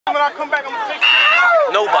When I come back, I'm gonna fix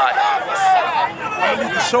it. Nobody. I'm gonna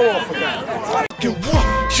need the show off again.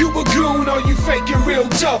 You a goon or you faking real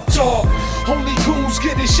tough talk? Only goons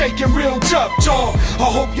get it shaking real tough talk. I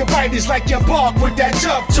hope your bite is like your bark with that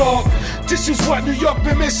tough talk. This is what New York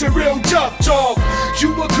been missing, real tough talk. You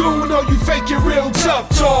a goon or you faking real tough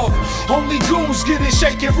talk? Only goons get it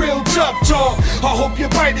shaking real tough talk. I hope your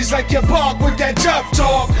bite is like your bark with that tough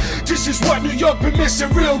talk. This is what New York been missing,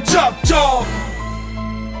 real tough talk.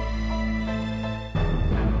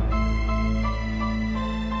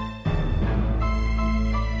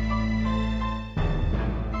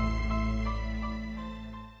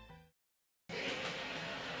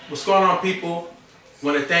 What's going on, people? I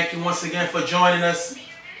want to thank you once again for joining us.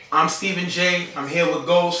 I'm Stephen J. I'm here with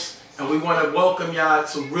Ghost, and we want to welcome y'all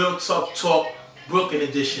to Real Tough Talk Brooklyn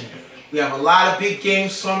Edition. We have a lot of big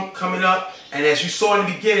games coming up, and as you saw in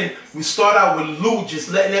the beginning, we start out with Lou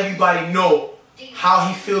just letting everybody know how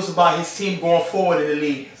he feels about his team going forward in the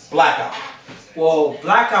league. Blackout. Well,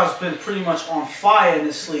 Blackout's been pretty much on fire in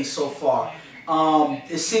this league so far.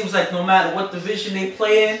 It seems like no matter what division they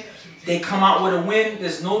play in, they come out with a win.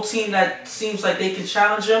 There's no team that seems like they can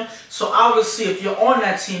challenge them. So obviously, if you're on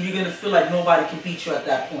that team, you're going to feel like nobody can beat you at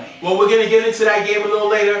that point. Well, we're going to get into that game a little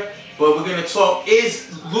later, but we're going to talk,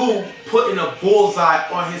 is Lou putting a bullseye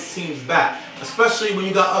on his team's back? Especially when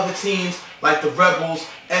you got other teams like the Rebels,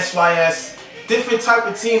 SYS, different type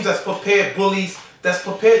of teams that's prepared bullies, that's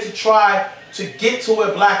prepared to try to get to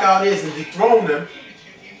where Blackout is and dethrone them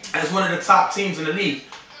as one of the top teams in the league.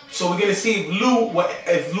 So we're gonna see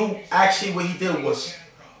if Lou actually what he did was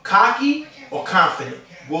cocky or confident.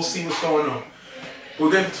 We'll see what's going on.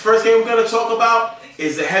 The first game we're gonna talk about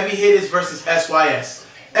is the heavy hitters versus SYS.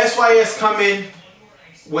 SYS come in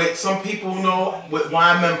with some people know with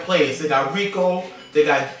YMM players. They got Rico, they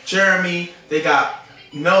got Jeremy, they got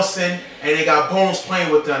Nelson, and they got Bones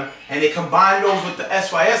playing with them. And they combine those with the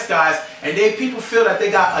SYS guys, and people feel that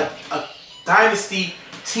they got a dynasty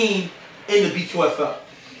team in the BQFL.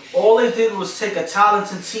 All they did was take a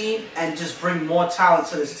talented team and just bring more talent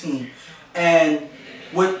to this team. And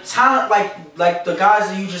with talent like the guys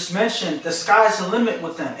that you just mentioned, the sky's the limit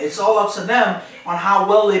with them. It's all up to them on how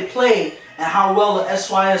well they play and how well the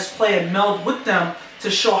SYS play and meld with them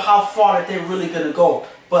to show how far that they're really going to go.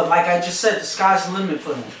 But like I just said, the sky's the limit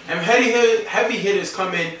for them. And heavy hitters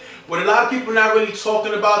come in with a lot of people not really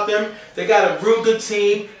talking about them. They got a real good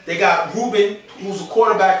team. They got Ruben, who's a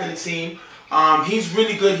quarterback of the team. He's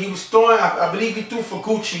really good. He was throwing, I believe he threw for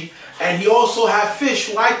Gucci. And he also had Fish,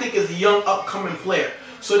 who I think is a young upcoming player.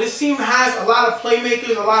 So this team has a lot of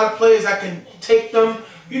playmakers, a lot of players that can take them,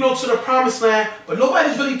 you know, to the promised land. But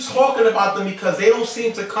nobody's really talking about them because they don't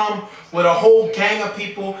seem to come with a whole gang of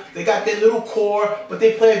people. They got their little core, but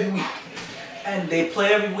they play every week. And they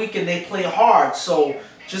play every week and they play hard. So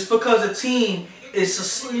just because a team is,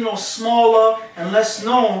 smaller and less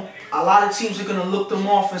known, a lot of teams are going to look them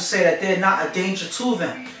off and say that they're not a danger to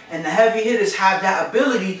them. And the heavy hitters have that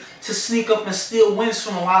ability to sneak up and steal wins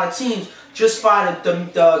from a lot of teams just by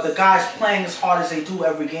the guys playing as hard as they do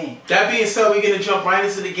every game. That being said, we're going to jump right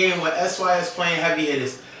into the game with SYS playing heavy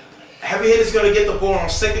hitters. Heavy hitters going to get the ball on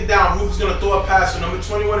second down. Ruben's going to throw a pass. So number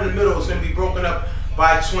 21 in the middle is going to be broken up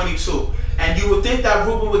by 22. And you would think that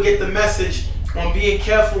Ruben would get the message on being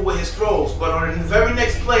careful with his throws, but on the very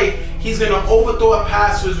next play, he's going to overthrow a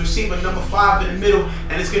pass to his receiver, number 5 in the middle,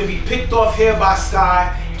 and it's going to be picked off here by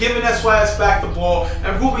Sky, giving SYS back the ball,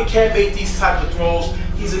 and Ruben can't make these type of throws.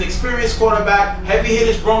 He's an experienced quarterback. Heavy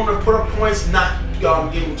hitters brought him to put up points, not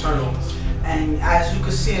giving turnovers. And as you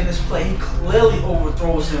can see in this play, he clearly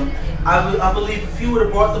overthrows him. I believe if he would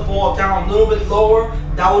have brought the ball down a little bit lower,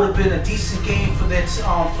 that would have been a decent game for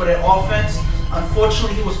their offense.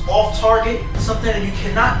 Unfortunately, he was off target, something that you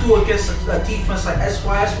cannot do against a defense like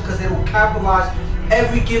SYS because they will capitalize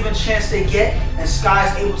every given chance they get, and Sky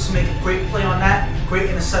is able to make a great play on that. Great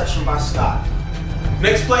interception by Sky.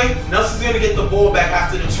 Next play, Nelson's going to get the ball back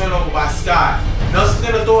after the turnover by Sky. Nelson's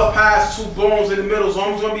going to throw a pass to Bones in the middle.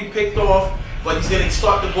 Zone's going to be picked off, but he's going to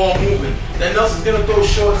start the ball moving. Then Nelson's going to throw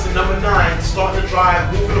short to number 9, starting the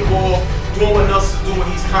drive, moving the ball, doing what Nelson's doing.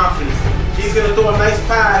 He's confident. He's going to throw a nice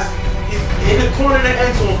pass. He's in the corner of the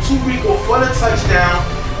end zone to Rico for the touchdown.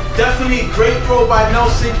 Definitely great throw by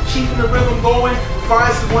Nelson, keeping the rhythm going.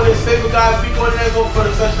 Finds one of his favorite guys, Rico in the end zone for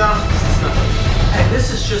the touchdown. And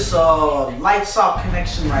this is just a lights out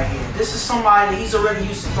connection right here. This is somebody that he's already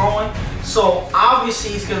used to throwing. So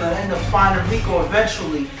obviously he's going to end up finding Rico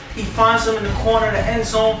eventually. He finds him in the corner of the end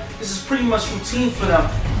zone. This is pretty much routine for them.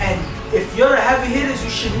 And if you're the heavy hitters, you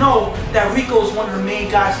should know that Rico is one of the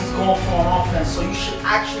main guys he's going for on offense. So you should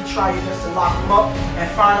actually try your best to lock him up and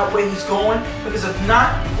find out where he's going, because if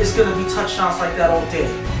not, it's going to be touchdowns like that all day.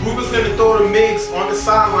 Ruben's going to throw the Migs on the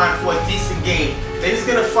sideline for a decent game. Then he's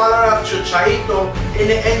going to follow up to Chaito in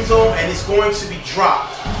the end zone, and it's going to be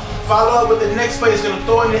dropped. Follow up with the next play, he's going to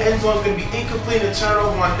throw in the end zone, it's going to be incomplete and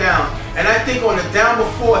turnover on down. And I think on the down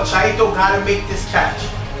before, Chaito got to make this catch.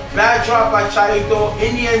 Bad drop by Chaito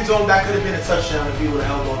in the end zone, that could have been a touchdown if he would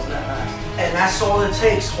have held on to that pass. And that's all it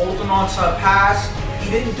takes, holding on to a pass.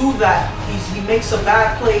 He didn't do that. He makes a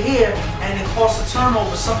bad play here, and it costs a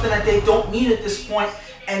turnover, something that they don't need at this point,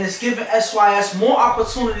 and it's giving SYS more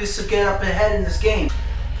opportunities to get up ahead in this game.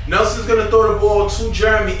 Nelson's going to throw the ball to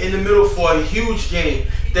Jeremy in the middle for a huge gain.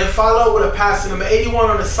 Then follow up with a pass to number 81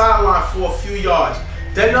 on the sideline for a few yards.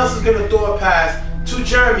 Then Nelson's going to throw a pass to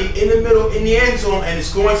Jeremy in the middle in the end zone, and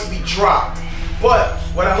it's going to be dropped. But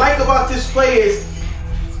what I like about this play is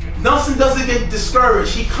Nelson doesn't get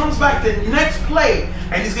discouraged. He comes back the next play,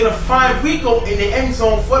 and he's going to find Rico in the end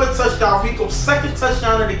zone for the touchdown. Rico's second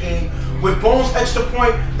touchdown of the game with Bones' extra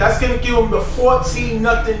point. That's going to give him the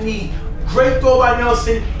 14-0 lead. Great throw by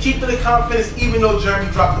Nelson, keeping the confidence even though Jeremy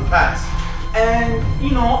dropped the pass. And,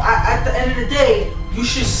 you know, at the end of the day, you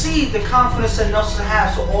should see the confidence that Nelson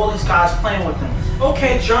has with all these guys playing with him.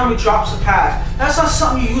 Okay, Jeremy drops a pass. That's not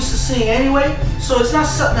something you're used to seeing anyway, so it's not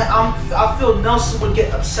something that I feel Nelson would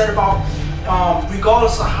get upset about,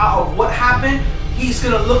 regardless of what happened. He's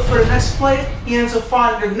going to look for the next play. He ends up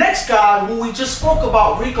finding the next guy who we just spoke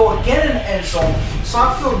about, Rico, again in the end zone. So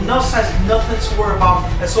I feel Nelson has nothing to worry about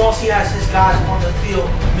as long as he has his guys on the field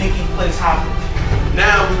making plays happen.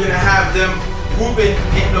 Now we're going to have them, Ruben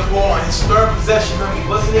getting the ball on his third possession. He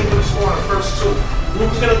wasn't able to score on the first two.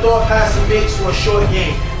 Ruben's going to throw a pass to Migs for a short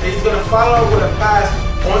gain. Then he's going to follow up with a pass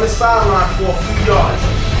on the sideline for a few yards.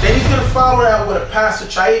 Then he's going to follow that with a pass to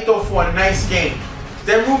Chaito for a nice gain.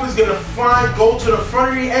 Then Ruben's going to go to the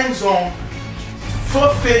front of the end zone for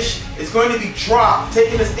Fish. It's going to be dropped,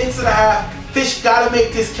 taking us into the half. Fish got to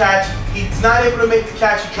make this catch. He's not able to make the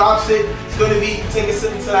catch. He drops it. It's going to be taking us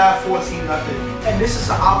into the half, 14-0. And this is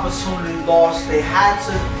an opportunity lost. They had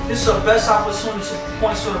to. This is the best opportunity to put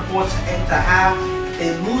points on the board to end the half.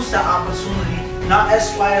 They lose that opportunity. Now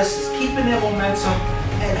SYS is keeping their momentum,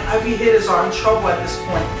 and heavy hitters are in trouble at this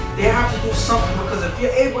point. They have to do something, because if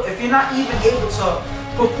you're not even able to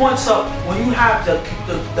put points up when you have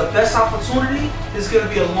the best opportunity, it's going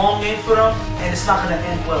to be a long game for them, and it's not going to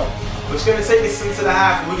end well. It's going to take us into the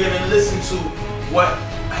half. We're going to listen to what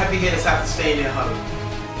heavy hitters have to say in their huddle.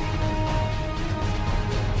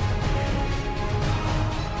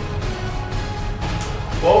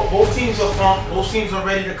 Both teams are pumped. Both teams are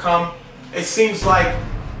ready to come. It seems like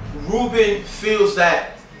Ruben feels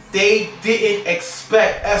that they didn't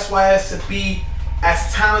expect SYS to be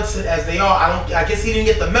as talented as they are. I guess he didn't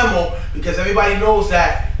get the memo, because everybody knows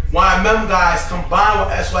that YMM guys combine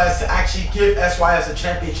with SYS to actually give SYS a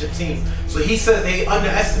championship team. So he said they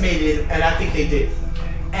underestimated it, and I think they did.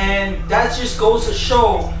 And that just goes to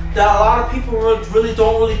show that a lot of people really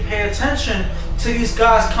don't pay attention to these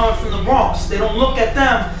guys coming from the Bronx. They don't look at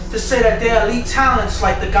them to say that they're elite talents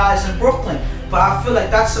like the guys in Brooklyn. But I feel like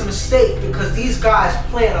that's a mistake, because these guys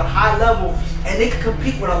play at a high level and they can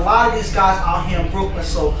compete with a lot of these guys out here in Brooklyn.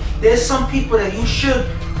 So there's some people that you should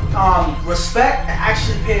respect and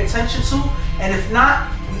actually pay attention to. And if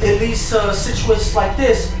not, it leads to situations like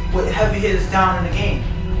this with heavy hitters down in the game.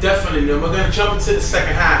 Definitely. Then we're going to jump into the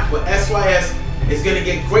second half, where SYS is going to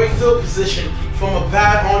get great field position from a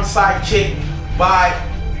bad onside kick by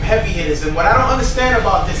heavy hitters. And what I don't understand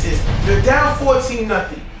about this is, you're down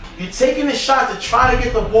 14-0. You're taking a shot to try to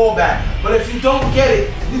get the ball back, but if you don't get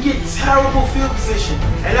it, you get terrible field position.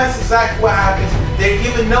 And that's exactly what happens. They're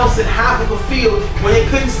giving Nelson half of a field when they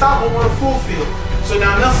couldn't stop him on a full field. So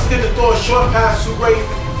now Nelson's going to throw a short pass to Ray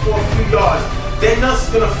for a few yards. Then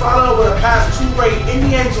Nelson's going to follow up with a pass to Ray in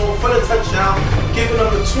the end zone for the touchdown, giving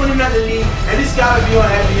them the 20-0 lead. And this got to be on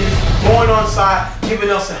heavy hitters, going onside, giving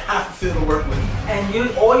Nelson half a field to work with.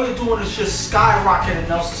 And all you're doing is just skyrocketing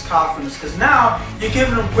Nelson's confidence, because now you're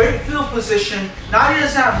giving him great field position. Now he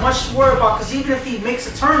doesn't have much to worry about, because even if he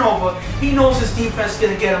makes a turnover, he knows his defense is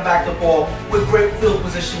going to get him back the ball with great field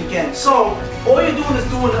position again. So all you're doing is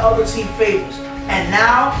doing the other team favors. And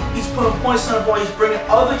now he's putting points on the ball. He's bringing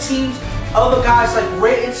other teams, other guys like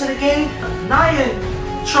Ray into the game. Now you're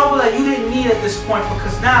in trouble that you didn't need at this point,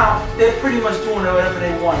 because now they're pretty much doing whatever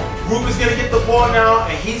they want. Ruben's going to get the ball now,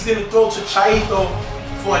 and he's going to throw to Chaito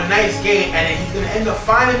for a nice gain, and then he's going to end up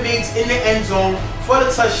finding Migs in the end zone for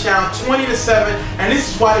the touchdown, 20-7, and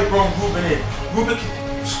this is why they brought Ruben in. Ruben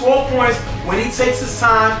score points when he takes his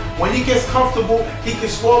time, when he gets comfortable. He can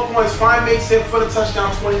score points, find mates hit for the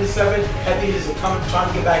touchdown, 20-7. Heavy hitters are coming, trying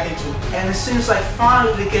to get back into it. And it seems like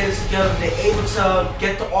finally they get it together. They're able to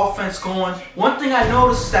get the offense going. One thing I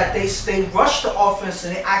noticed is that they rushed the offense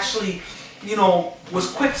and they actually, you know,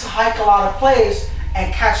 was quick to hike a lot of plays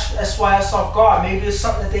and catch SYS off guard. Maybe it's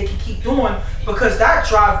something that they can keep doing because that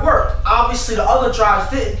drive worked. Obviously, the other drives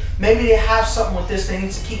didn't. Maybe they have something with this. They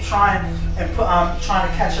need to keep trying and trying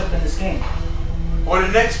to catch up in this game. On the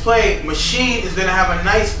next play, Machine is going to have a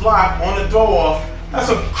nice block on the throw-off. That's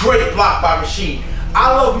a great block by Machine.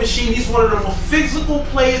 I love Machine. He's one of the most physical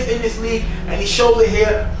players in this league, and he showed it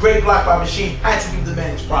here. Great block by Machine. Had to give the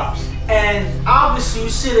man his props. And obviously, you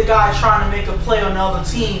see the guy trying to make a play on the other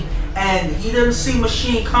team, and he doesn't see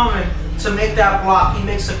Machine coming to make that block. He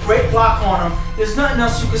makes a great block on him. There's nothing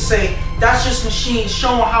else you can say. That's just Machine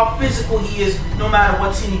showing how physical he is no matter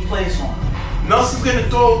what team he plays on. Nelson's going to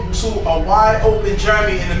throw to a wide open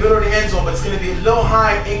Jeremy in the middle of the end zone, but it's going to be a little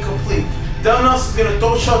high and incomplete. Del Nelson's going to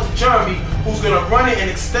throw short to Jeremy, who's going to run it and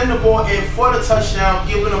extend the ball in for the touchdown,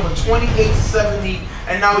 giving him a 28-7 lead,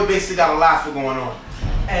 and now we basically got a laugher going on.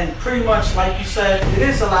 And pretty much, like you said, it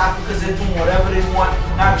is a laugh because they're doing whatever they want.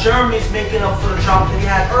 Now Jeremy's making up for the drop that he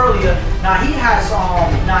had earlier. Now he has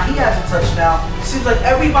a touchdown. It seems like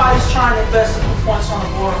everybody's trying their best to put points on the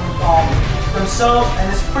board themselves, and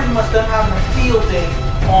it's pretty much them having a field day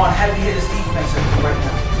on heavy hitters defense right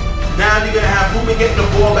now. Now you're going to have Ruben getting the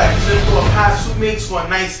ball back. He's going to throw a pass to mates for a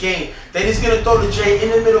nice game. Then he's going to throw to Jay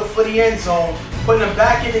in the middle for the end zone, putting him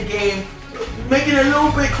back in the game, making it a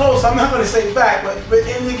little bit close. I'm not going to say back, but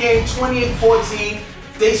in the game, 28-14.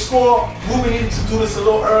 They score. Ruben needed to do this a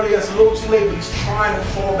little earlier. It's a little too late, but he's trying to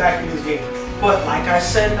call back in this game. But like I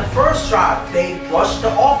said in the first drive, they rushed the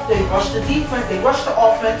defense, they rushed the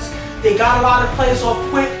offense. They got a lot of plays off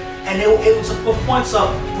quick, and they were able to put points up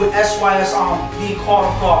with SYS being caught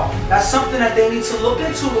off guard. That's something that they need to look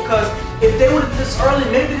into because if they would have this early,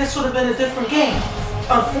 maybe this would have been a different game.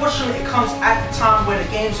 Unfortunately, it comes at the time where the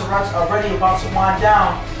games are already about to wind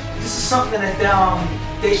down. This is something that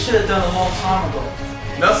they should have done a long time ago.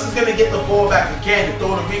 Nelson's going to get the ball back again and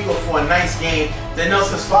throw to Rico for a nice game. Then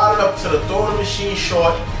Nelson's followed up to the throw to Machine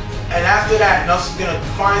short. And after that, Nelson's going to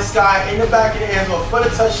find Sky in the back of the end zone for the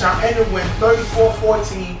touchdown and the win,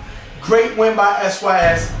 34-14. Great win by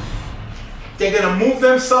SYS. They're going to move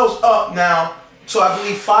themselves up now to, I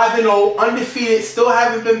believe, 5-0, undefeated, still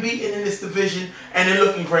haven't been beaten in this division, and they're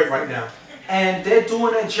looking great right now. And they're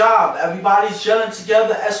doing their job. Everybody's gelling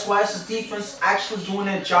together. SYS's defense actually doing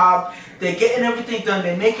their job. They're getting everything done.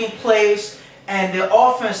 They're making plays, and their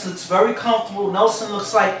offense looks very comfortable. Nelson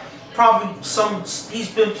looks like probably he's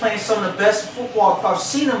been playing some of the best football I've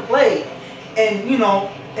seen him play, and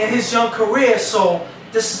in his young career. So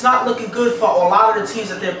this is not looking good for a lot of the teams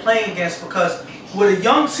that they're playing against because with a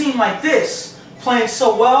young team like this playing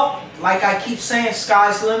so well, like I keep saying,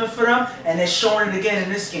 sky's the limit for them, and they're showing it again in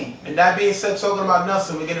this game. And that being said, talking about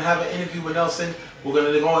Nelson, we're going to have an interview with Nelson. We're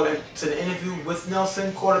going to go to the interview with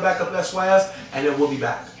Nelson, quarterback of SYS, and then we'll be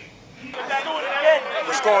back.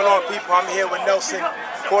 What's going on, people? I'm here with Nelson,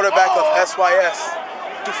 quarterback of SYS.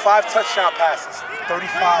 Do 5 touchdown passes,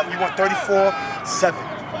 35. You want 34-7.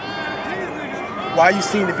 Why you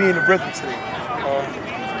seem to be in the rhythm today?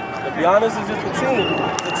 To be honest, it's just a team.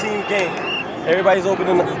 It's a team game. Everybody's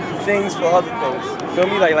opening things for other things. You feel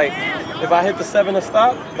me? Like if I hit the 7 and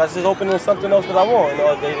stop, that's just opening something else that I want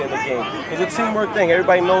all day in the game. It's a teamwork thing.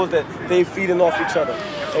 Everybody knows that they feeding off each other.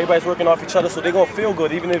 Everybody's working off each other, so they're gonna feel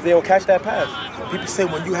good even if they don't catch that pass. People say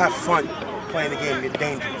when you have fun playing the game, you're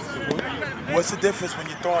dangerous. What's the difference when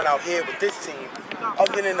you're throwing out here with this team,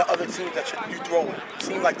 other than the other teams that you throw with? It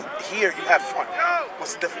seems like here you have fun.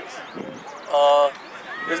 What's the difference?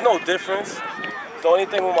 There's no difference. The only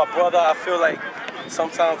thing with my brother, I feel like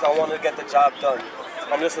sometimes I want to get the job done.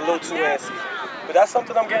 I'm just a little too antsy. But that's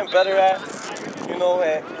something I'm getting better at, and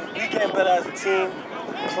we getting better as a team,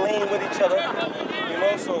 playing with each other,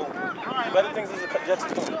 so better things is yet to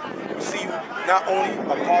come. We see you not only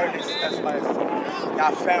a part of this SYS team,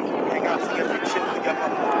 y'all family, hang out together, chill together.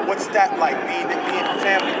 What's that like, being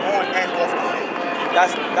family on and off the field?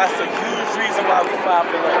 That's a huge reason why we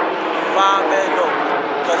 5-0. 5-0.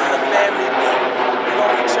 Because it's a family thing. We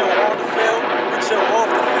don't chill on the field, we chill off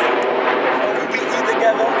the field. We eat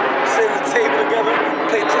together, sit at the table together,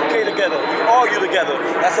 play 2K together, we argue together.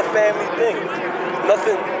 That's a family thing.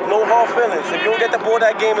 Nothing, no hard feelings. If you don't get the ball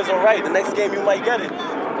that game, is alright. The next game you might get it.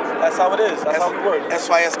 That's how it is. That's how we work.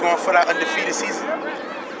 SYS going for that undefeated season?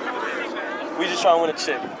 We just trying to win a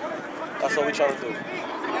chip. That's what we trying to do.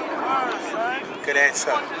 Good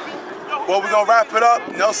answer. Well, we're going to wrap it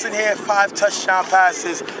up. Nelson here, 5 touchdown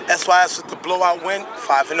passes. SYS with the blowout win,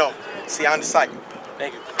 5-0. See you on the site.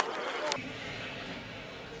 Thank you.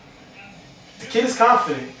 The kid is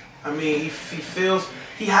confident. I mean, he feels,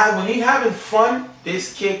 when he's having fun,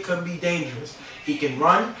 this kid can be dangerous. He can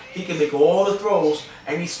run, he can make all the throws,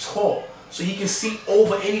 and he's tall. So he can see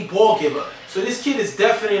over any ball giver. So this kid is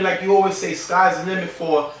definitely, like you always say, sky's the limit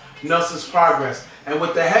for Nelson's progress. And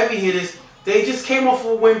with the heavy hitters, they just came off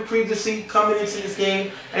of a win previously coming into this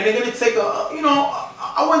game. And they're going to take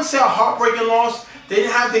I wouldn't say a heartbreaking loss. They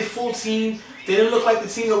didn't have their full team. They didn't look like the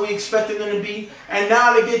team that we expected them to be. And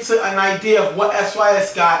now they get to an idea of what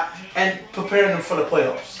SYS got and preparing them for the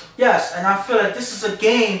playoffs. Yes, and I feel like this is a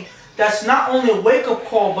game that's not only a wake-up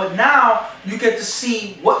call, but now you get to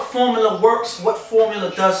see what formula works, what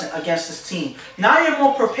formula doesn't against this team. Now you're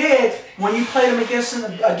more prepared when you play them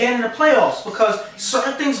again in the playoffs, because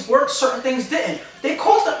certain things worked, certain things didn't. They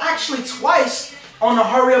caught them actually twice on the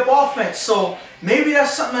hurry-up offense, so maybe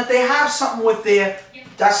that's something that they have something with there.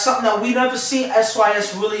 That's something that we never seen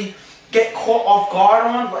SYS really get caught off guard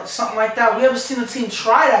on, like something like that. We haven't seen a team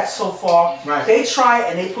try that so far. Right. They tried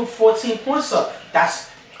and they put 14 points up.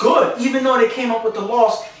 That's good. Even though they came up with the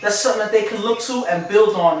loss, that's something that they can look to and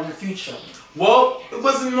build on in the future. Well, it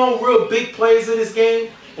wasn't no real big plays in this game,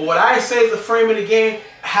 but what I say is the frame of the game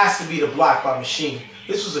has to be the block by Machine.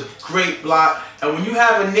 This was a great block, and when you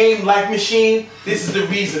have a name like Machine, this is the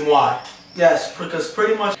reason why. Yes, because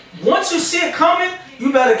pretty much once you see it coming,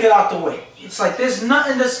 you better get out the way. It's like there's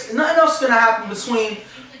nothing else gonna happen between.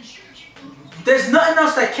 There's nothing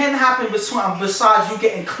else that can happen besides you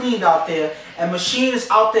getting cleaned out there. And Machine is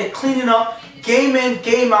out there cleaning up, game in,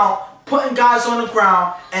 game out, putting guys on the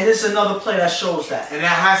ground, and this is another play that shows that. And that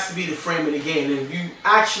has to be the frame of the game. And if you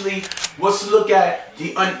actually was to look at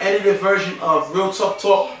the unedited version of Real Tough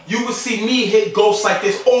Talk, you would see me hit ghosts like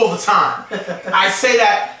this all the time. I say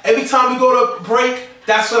that every time we go to break,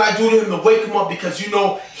 that's what I do to him to wake him up, because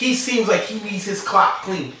he seems like he needs his clock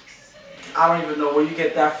clean. I don't even know where you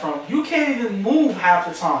get that from. You can't even move half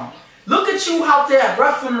the time. Look at you out there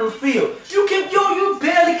roughing the field. You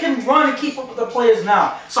barely can run and keep up with the players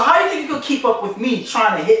now. So how do you think you can keep up with me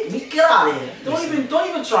trying to hit me? Get out of here. Don't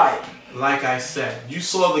even try it. Like I said, you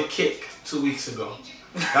saw the kick 2 weeks ago.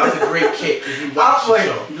 That was a great kick if you watched the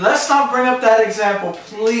show. Let's not bring up that example.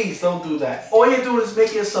 Please don't do that. All you're doing is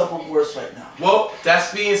making yourself look worse right now. Well,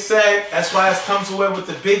 that's being said, SYS comes away with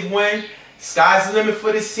the big win. Sky's the limit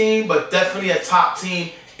for this team, but definitely a top team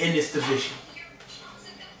in this division.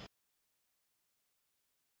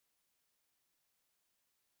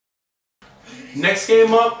 Next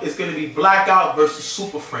game up is going to be Blackout versus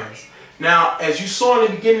Super Friends. Now, as you saw in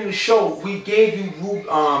the beginning of the show, we gave you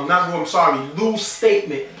Lou's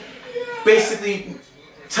statement, basically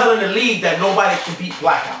telling the league that nobody can beat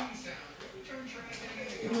Blackout.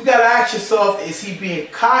 You got to ask yourself, is he being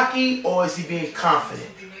cocky or is he being confident?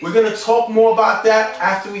 We're going to talk more about that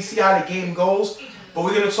after we see how the game goes. But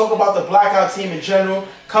we're going to talk about the Blackout team in general,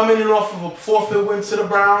 coming in off of a forfeit win to the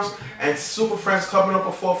Browns, and Super Friends coming up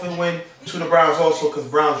a forfeit win to the Browns also, because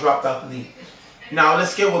Browns dropped out the league. Now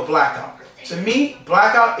let's get with Blackout. To me,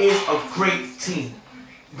 Blackout is a great team.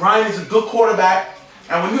 Brian is a good quarterback,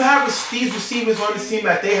 and when you have these receivers on this team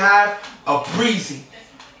that they have, a Breezy,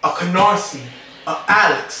 a Canarsie, a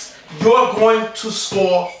Alex, you're going to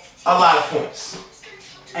score a lot of points.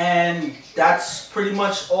 And that's pretty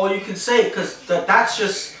much all you can say, because that's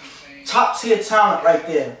just top tier talent right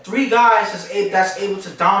there. 3 guys that's able to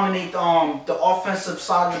dominate the offensive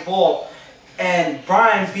side of the ball, and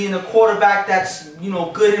Brian being a quarterback that's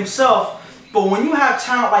good himself. But when you have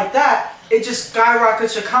talent like that, it just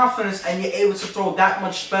skyrockets your confidence, and you're able to throw that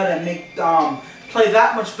much better and make play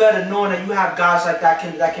that much better, knowing that you have guys like that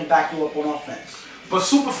can back you up on offense. But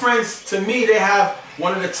Super Friends, to me, they have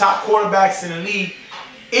one of the top quarterbacks in the league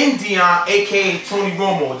in Dion, aka Tony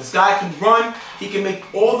Romo. This guy can run, he can make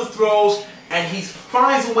all the throws, and he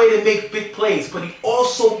finds a way to make big plays. But he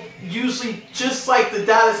also usually, just like the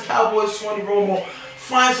Dallas Cowboys, Tony Romo,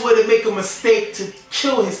 finds a way to make a mistake to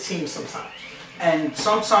kill his team sometimes. And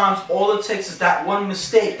sometimes all it takes is that one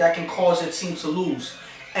mistake that can cause your team to lose.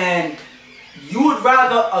 And you would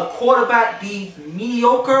rather a quarterback be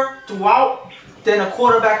mediocre throughout than a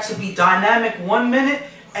quarterback to be dynamic 1 minute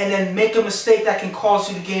and then make a mistake that can cause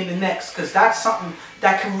you the game the next. Because that's something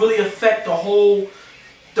that can really affect the whole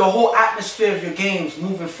atmosphere of your games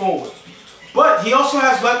moving forward. But he also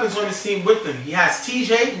has weapons on his team with him. He has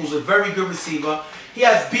TJ, who's a very good receiver. He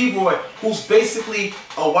has B-Roy, who's basically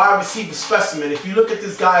a wide receiver specimen. If you look at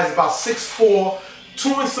this guy, he's about 6'4",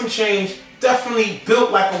 2 and some change, definitely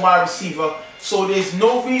built like a wide receiver. So there's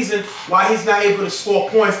no reason why he's not able to score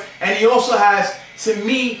points. And he also has, to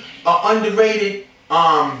me, an underrated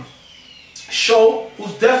Show,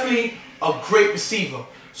 who's definitely a great receiver.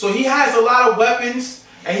 So he has a lot of weapons,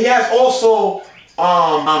 and he has also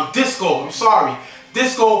Disco. I'm sorry,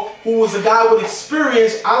 Disco, who was a guy with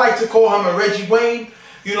experience. I like to call him a Reggie Wayne,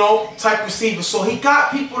 you know, type receiver. So he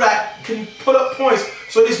got people that can put up points.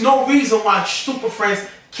 So there's no reason why Super Friends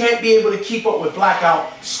can't be able to keep up with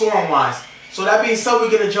Blackout scoring wise. So that being said,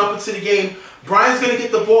 we're gonna jump into the game. Brian's going to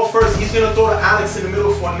get the ball first. He's going to throw to Alex in the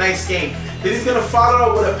middle for a nice game. Then he's going to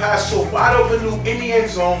follow up with a pass to a wide open Lou in the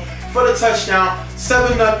end zone for the touchdown.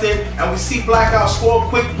 7-0. And we see Blackout score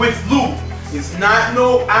quick with Lou. It's not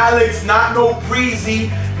no Alex, not no Breezy,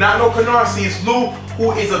 not no Canarsie. It's Lou,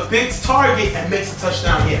 who is a big target and makes a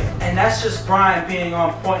touchdown here. And that's just Brian being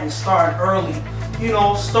on point and starting early. You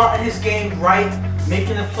know, starting his game right,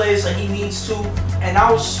 making the plays that he needs to. And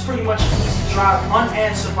that was just pretty much an easy drive,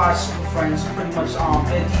 unanswered by Super Friends, pretty much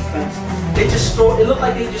their defense. They just it looked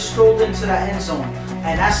like they just strolled into that end zone.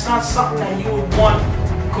 And that's not something that you would want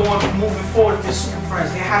moving forward for Super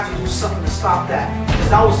Friends. They have to do something to stop that, because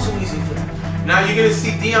that was too easy for them. Now you're going to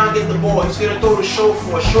see Dion get the ball. He's going to throw the Show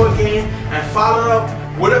for a short gain and follow up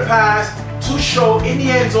with a pass to Show in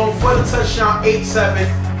the end zone for the touchdown,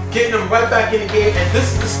 8-7. Getting them right back in the game. And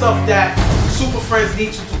this is the stuff that Super Friends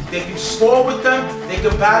need to do. They can score with them, they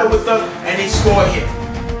can battle with them, and they score here.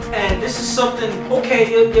 And this is something,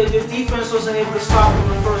 okay, your defense wasn't able to stop on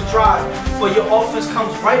the first drive, but your offense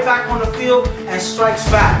comes right back on the field and strikes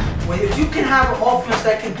back. Well, if you can have an offense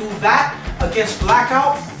that can do that against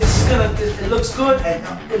Blackout, it looks good,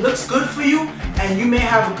 and it looks good for you, and you may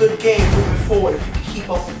have a good game moving forward if you can keep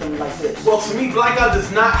up with them like this. Well, to me, Blackout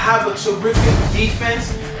does not have a terrific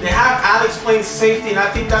defense. They have Alex playing safety, and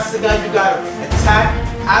I think that's the guy you gotta attack.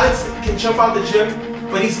 Alex can jump out the gym,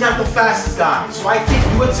 but he's not the fastest guy. So I think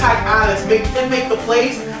you attack Alex, make him make the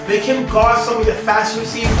plays, make him guard some of the fast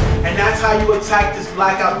receivers, and that's how you attack this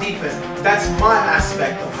Blackout defense. That's my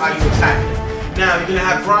aspect of how you attack them. Now, you're gonna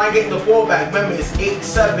have Brian getting the ball back. Remember, it's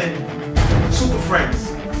 8-7 Super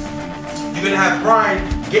Friends. You're gonna have Brian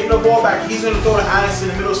getting the ball back. He's gonna throw to Alex in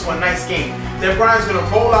the middle for a nice game. Then Brian's gonna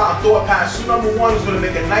roll out and throw a pass to number 1, who's gonna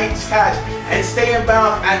make a nice catch and stay in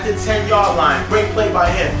bounds at the 10-yard line. Great play by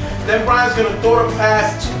him. Then Brian's gonna throw the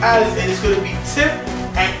pass to Alex, and it's gonna be tipped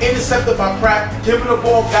and intercepted by Pratt, giving the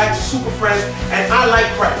ball back to Super Friends. And I like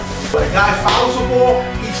Pratt. But a guy follows the ball,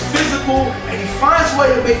 he's physical, and he finds a way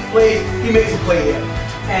to make plays. He makes a play here.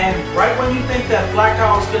 And right when you think that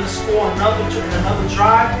Blackout is gonna score another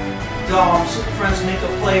drive, the Super Friends make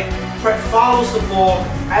a play. Pratt follows the ball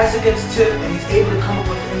as it gets tipped, and he's able to come up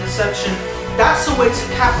with an interception. That's the way to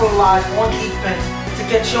capitalize on defense to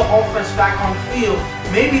get your offense back on the field.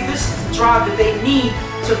 Maybe this is the drive that they need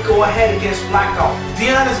to go ahead against Blackout.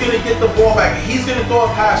 Dion is going to get the ball back, and he's going to throw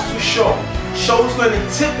a pass to Show. Show's going to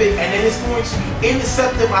tip it, and then it's going to be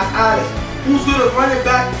intercepted by Alex, who's going to run it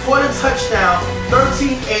back for the touchdown,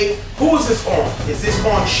 13-8. Who is this on? Is this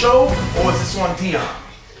on Show, or is this on Dion?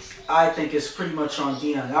 I think it's pretty much on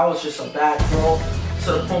Dion. That was just a bad throw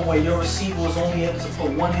to the point where your receiver was only able to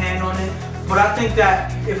put one hand on it. But I think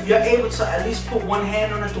that if you're able to at least put one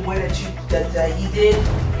hand on it the way that he did,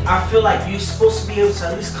 I feel like you're supposed to be able to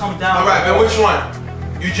at least come down. All right, man, which one?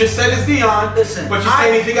 You just said it's Dion. Listen, but you're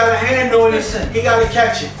saying if he got a hand on it, he got to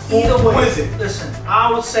catch it. Either way, what is it? Listen,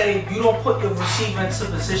 I would say you don't put your receiver into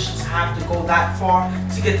position to have to go that far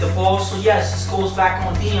to get the ball. So yes, this goes back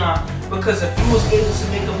on Dion, because if he was able to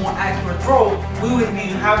make a more accurate throw, we wouldn't even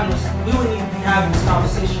be having this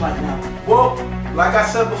conversation right now. Well, like I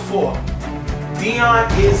said before, Dion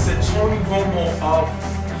is the Tony Romo of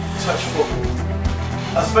touch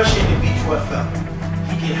football, especially in the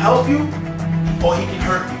BQFL. He can help you, or he can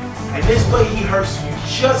hurt you. And this way he hurts you. You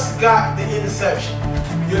just got the interception.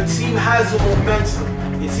 Your team has the momentum.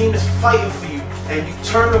 Your team is fighting for you. And you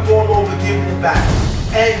turn the ball over, giving it back.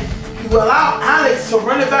 And you allow Alex to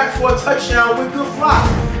run it back for a touchdown with good block.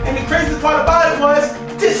 And the crazy part about it was,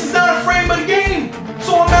 this is not a frame of the game.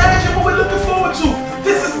 So imagine what we're looking forward to.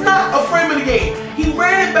 This is not a frame of the game. He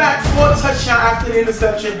ran it back for a touchdown after the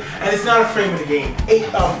interception, and it's not a frame of the game.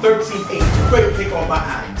 13-8. Great pick off by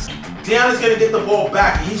Alex. Dion is going to get the ball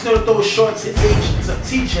back. He's going to throw a short to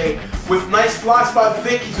TJ with nice blocks by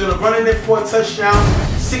Vic. He's going to run in there for a touchdown,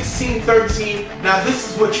 16-13. Now this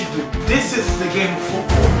is what you do. This is the game of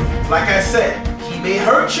football. Like I said, he may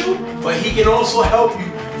hurt you, but he can also help you.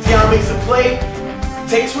 Dion makes a play,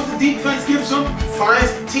 takes what the defense gives him,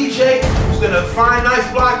 finds TJ, who's going to find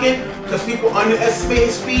nice blocking because people underestimate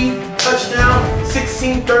his speed. Touchdown,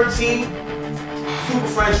 16-13. Super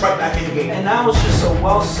Friends right back in the game. And that was just a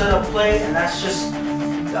well set up play, and that's just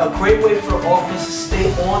a great way for the offense to stay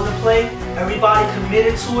on the play. Everybody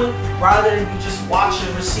committed to it, rather than you just watch a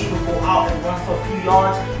receiver go out and run for a few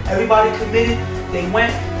yards. Everybody committed, they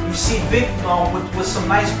went. You see Vic with some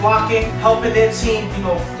nice blocking, helping their team,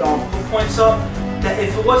 put points up. That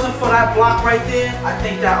if it wasn't for that block right there, I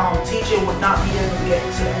think that TJ would not be able to get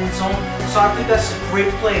into the end zone. So I think that's a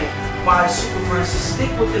great play by Super Friends to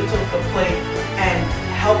stick with the play and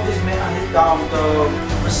help his man, the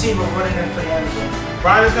receiver running in for the end zone.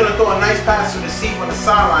 Brian is going to throw a nice pass to the receiver on the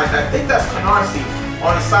sidelines. I think that's Canarsie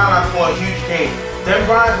on the sideline for a huge gain. Then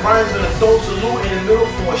Brian's going to throw to Lou in the middle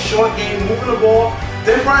for a short gain, moving the ball.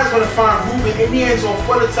 Then Brian's going to find Ruben in the end zone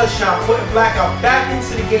for the touchdown, putting Blackout back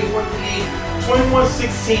into the game with the lead,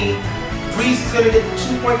 21-16. Breeze is going to get the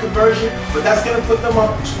 2-point conversion, but that's going to put them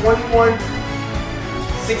up 21-16.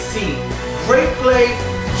 Great play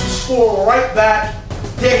to score right back.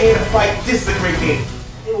 They're here to fight. This is a great game.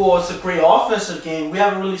 Well, it's a great offensive game. We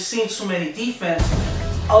haven't really seen too many defense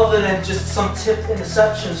other than just some tipped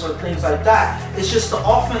interceptions or things like that. It's just the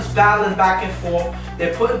offense battling back and forth.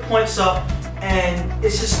 They're putting points up, and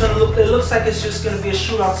it's just gonna look. It looks like it's just gonna be a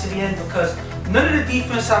shootout to the end because none of the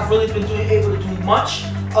defense have really been able to do much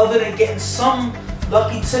other than getting some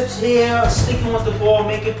lucky tips here, sticking with the ball,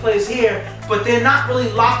 making plays here, but they're not really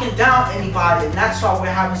locking down anybody, and that's why we're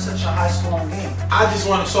having such a high-scoring game. I just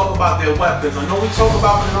want to talk about their weapons. I know we talk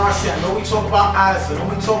about Canarsie, I know we talk about Alice, I know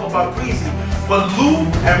we talk about Breezy, but Lou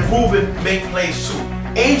and Ruben make plays too.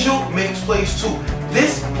 Angel makes plays too.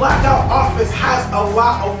 This Blackout offense has a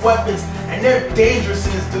lot of weapons, and they're dangerous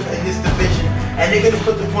in this division, and they're going to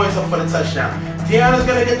put the points up for the touchdown. Deanna's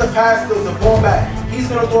going to get the pass, the ball back. He's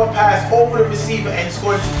going to throw a pass over the receiver, and it's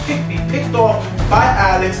going to be picked off by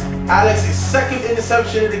Alex. Alex's second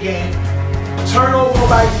interception of the game. Turnover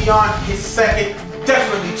by Dion, his second.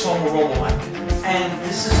 Definitely Tomo Romo-like. And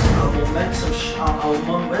this is a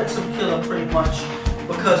momentum killer pretty much,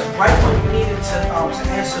 because right when you needed to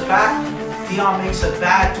answer back, Dion makes a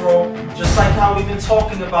bad throw, just like how we've been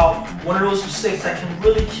talking about, one of those mistakes that can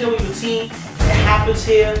really kill your team. It happens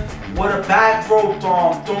here. What a bad throw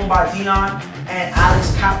thrown by Dion, and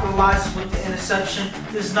Alex capitalizes with the interception.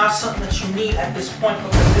 This is not something that you need at this point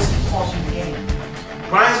because this can cost you the game.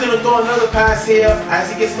 Brian's going to throw another pass here as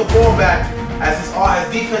he gets the ball back. As his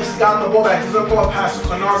defense has gotten the ball back, he's going to throw a pass to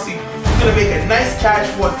Canarsie. He's going to make a nice catch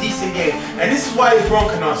for a decent game. And this is why they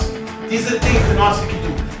brought Canarsie. These are the things Canarsie can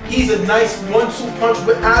do. He's a nice 1-2 punch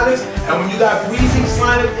with Alex, and when you got Breezy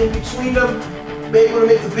sliding in between them, able to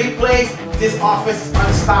make the big plays, this offense is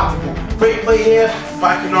unstoppable. Great play here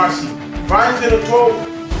by Canarsie. Brian's going to throw a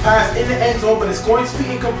pass in the end zone, but it's going to be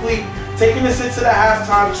incomplete. Taking us into the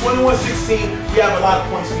halftime, 21-16. We have a lot of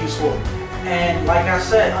points being scored. And like I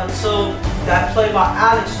said, until that play by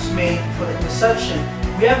Alex was made for the interception,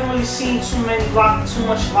 we haven't really seen too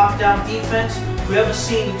much lockdown defense. We haven't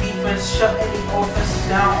seen the defense shut any offenses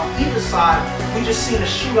down on either side. We just seen a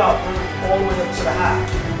shootout all the way up to the half.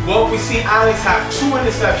 Well, we seen Alex have 2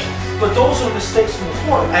 interceptions, but those are mistakes from the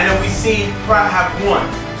quarterback. and then we seen Pratt have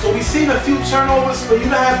 1. So we've seen a few turnovers. For you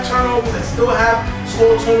to have turnovers and still have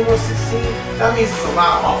score 21-16, that means it's a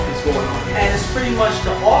lot of offense going on here. And it's pretty much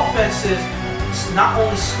the offenses not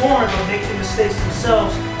only scoring but making mistakes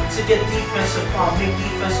themselves to get make defensive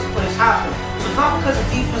plays happen. So it's not because the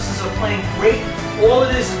defenses are playing great. All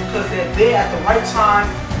it is because they're there at the right time,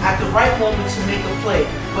 at the right moment to make a play.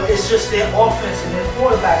 But it's just their offense and their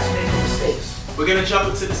quarterbacks making mistakes. We're going to jump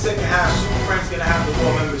into the second half. Super Friends going to have the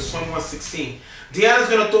ball, remember it's 21-16. Deanna's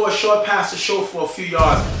going to throw a short pass to Show for a few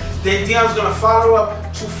yards. Then Deanna's going to follow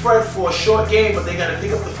up to Fred for a short gain, but they're going to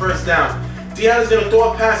pick up the first down. Deanna's going to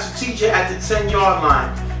throw a pass to TJ at the 10-yard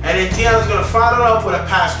line. And then Deanna's going to follow up with a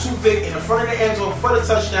pass to Vic in the front of the end zone for the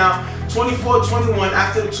touchdown. 24-21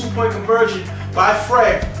 after the 2-point conversion by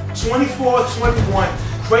Fred. 24-21.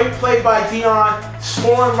 Great play by Dion,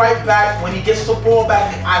 scoring right back when he gets the ball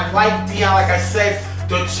back. I like Dion, like I said,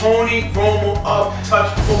 the Tony Romo of touch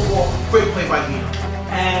football. Great play by Dion.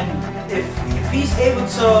 And if he's able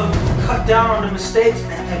to cut down on the mistakes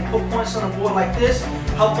and put points on the board like this,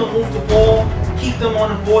 help them move the ball, keep them on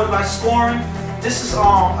the board by scoring, this is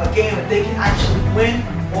a game that they can actually win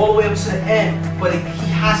all the way up to the end. But he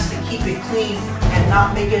has to keep it clean and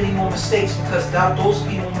not make any more mistakes because those will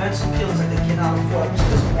be momentum killers that they cannot afford up to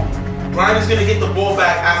this point. Brian is going to get the ball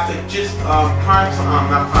back after just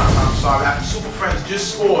after Super Friends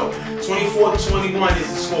just scored. 24-21 is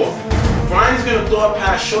the score. Brian is going to throw a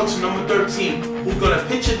pass short to number 13, who's going to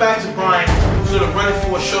pitch it back to Brian, who's going to run it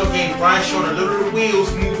for a short game. Brian showing a little of the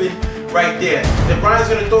wheels moving, right there. Then Brian's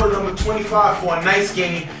going to throw to number 25 for a nice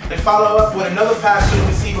gain, and follow up with another pass to the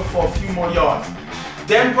receiver for a few more yards.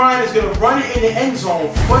 Then Brian is going to run it in the end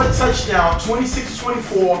zone for the touchdown,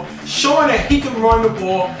 26-24, showing that he can run the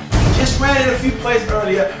ball. He just ran it a few plays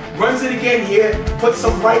earlier, runs it again here, puts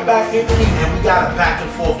them right back in the lead, and we got a back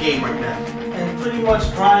and forth game right now. And pretty much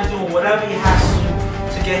Brian doing whatever he has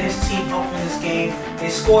to get his team up in this game. They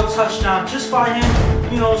scored a touchdown just by him,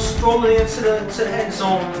 you know, strolling into the end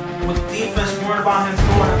zone with defense worrying about him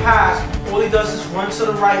throwing a pass. All he does is run to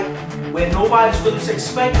the right where nobody's really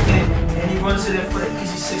expecting it, and he runs it in for the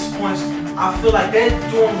easy 6 points. I feel like they're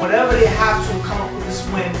doing whatever they have to come up with this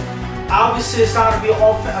win. Obviously, it's not going to be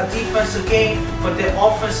a defensive game, but their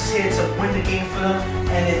offense is here to win the game for them,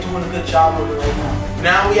 and they're doing a good job of it right now.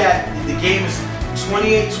 Now the game is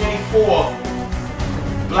 28-24,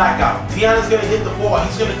 blackout. Deion's going to hit the ball.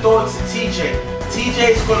 He's going to throw it to TJ.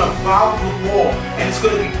 TJ is going to bobble the ball, and it's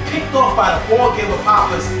going to be picked off by the ball giver,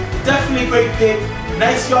 Papas. Definitely a great pick.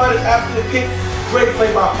 Nice yardage after the pick. Great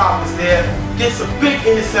play by Papas there. Gets a big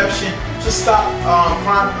interception to stop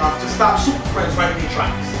Super Friends right in their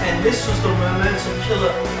tracks. And this was the momentum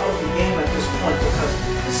killer of the game at this point, because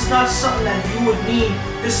this is not something that you would need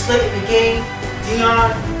this late in the game.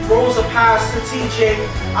 Deion throws a pass to TJ.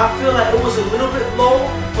 I feel like it was a little bit low,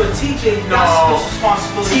 but TJ, that's his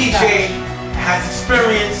responsibility. TJ has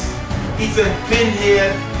experience. He's been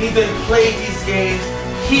here. He done played these games.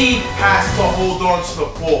 He has to hold on to the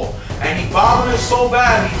ball. And he bobbled it so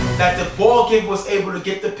badly that the ball giver was able to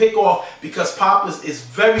get the pick off, because Papas is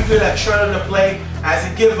very good at turning the play as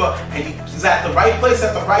a giver, and he's at the right place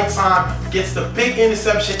at the right time, gets the big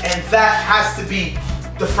interception, and that has to be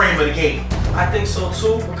the frame of the game. I think so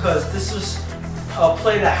too, because this was a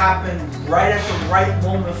play that happened right at the right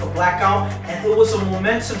moment for blackout, and it was a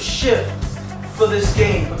momentum shift for this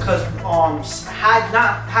game, because had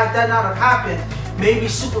that not have happened, maybe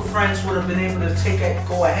Super Friends would have been able to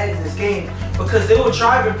go ahead in this game, because they were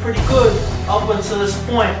driving pretty good up until this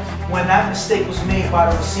point when that mistake was made by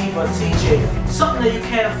the receiver, TJ. Something that you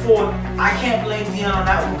can't afford. I can't blame Deion on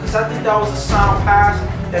that one, because I think that was a sound pass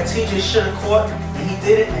that TJ should have caught, and he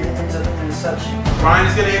did it, and it ends up an interception. Brian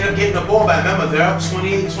is going to end up getting the ball back. Remember, they're up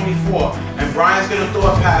 28-24, and Brian's going to throw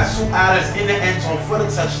a pass to Alice in the end zone for the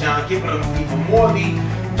touchdown, giving them even more lead.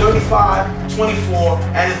 35-24,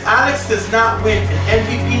 and if Alex does not win, an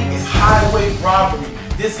MVP is highway robbery.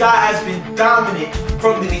 This guy has been dominant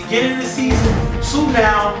from the beginning of the season to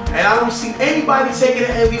now, and I don't see anybody taking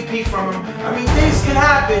an MVP from him. I mean, things can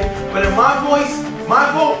happen, but in my vote,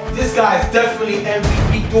 this guy is definitely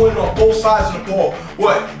MVP, doing it on both sides of the ball.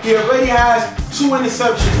 What? He already has 2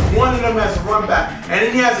 interceptions, one of them as a run back, and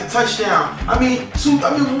then he has a touchdown. I mean,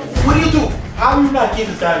 what do you do? How do you not give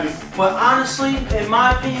this guy MVP? But honestly, in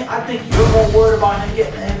my opinion, I think you're more worried about him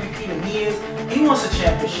getting an MVP than he is. He wants a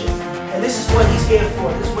championship, and this is what he's here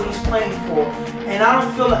for. This is what he's playing for. And I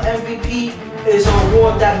don't feel an MVP is an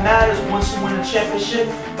award that matters once you win a championship,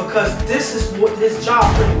 because this is what his job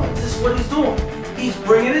pretty much. This is what he's doing. He's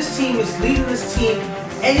bringing his team, he's leading his team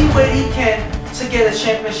any way he can to get a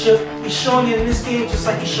championship. He's showing it in this game just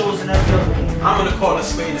like he shows in every other game. I'm going to call a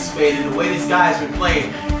spade, and the way this guy has been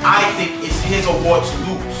playing, I think it's his award to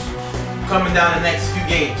lose coming down the next few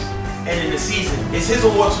games and in the season. It's his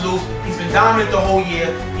award to lose. He's been dominant the whole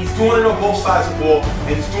year. He's doing it on both sides of the ball,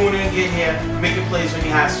 and he's doing it again here, making plays when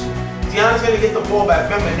he has to. Deion's going to get the ball back.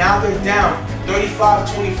 Remember, now they're down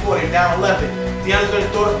 35-24. They're down 11. Deion's going to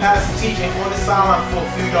throw the pass to TJ on the sideline for a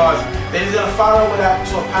few yards. Then he's going to follow with that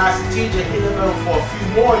to a pass to TJ in the middle for a few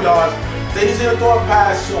more yards. Then he's going to throw a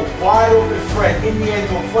pass to a wide open Fred in the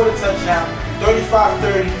end zone for the touchdown,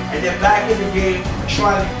 35-30, and they're back in the game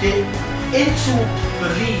trying to get into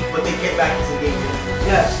the lead, but they get back into the game.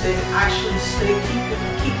 Yes, they actually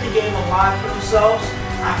keep the game alive for themselves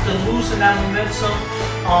after losing that momentum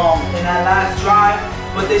in that last drive,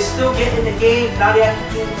 but they still get in the game. Now they have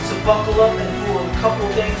to buckle up and do a couple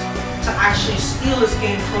of things to actually steal this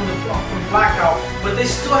game from blackout, but they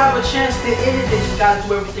still have a chance. They're in it. They just got to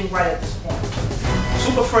do everything right at this point.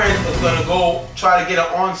 Super Friends is going to go try to get an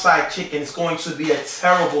onside kick, and it's going to be a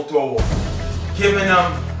terrible throw off, giving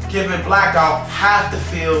blackout half the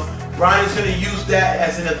field. Brian is going to use that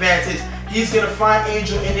as an advantage. He's going to find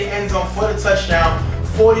Angel in the end zone for the touchdown,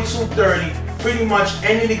 42-30, pretty much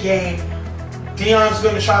ending the game. Deion's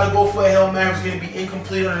going to try to go for a Hail Mary. It's going to be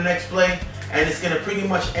incomplete on the next play, and it's going to pretty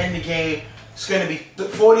much end the game. It's going to be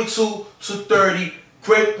 42-30,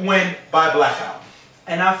 great win by blackout.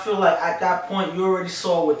 And I feel like at that point, you already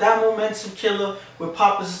saw with that momentum killer, with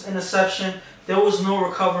Papa's interception, there was no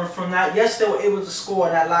recovering from that. Yes, they were able to score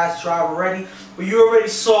in that last drive already, but you already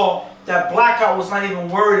saw that Blackout was not even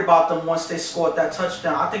worried about them once they scored that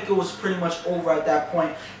touchdown. I think it was pretty much over at that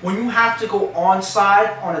point. When you have to go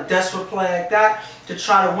onside on a desperate play like that to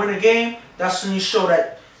try to win a game, that's when you show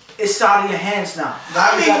that it's out of your hands now.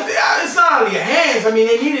 I mean, it's not out of your hands. I mean,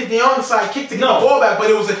 they needed the onside kick to get the ball back, but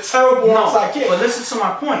it was a terrible onside kick. But listen to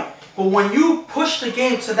my point. But when you push the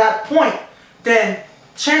game to that point, then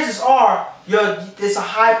chances are there's a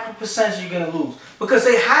high percentage you're going to lose. Because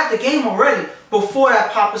they had the game already before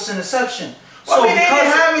that Pappas interception. Well, so I mean, they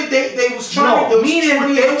didn't have it. They was trying to.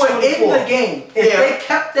 Meaning they were in the game. If they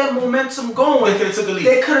kept their momentum going, they could have took the lead.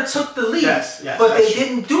 They could have took the lead. Yes, but they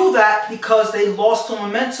didn't do that because they lost the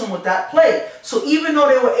momentum with that play. So even though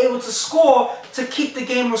they were able to score to keep the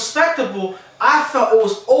game respectable, I felt it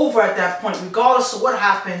was over at that point. Regardless of what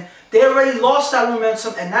happened, they already lost that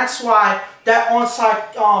momentum, and that's why that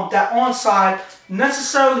onside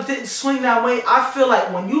necessarily didn't swing that way. I feel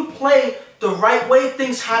like when you play the right way,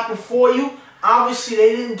 things happen for you. Obviously,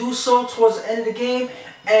 they didn't do so towards the end of the game,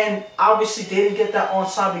 and obviously they didn't get that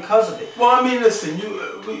onside because of it. Well, I mean, listen,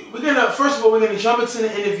 we're gonna first of all we're gonna jump into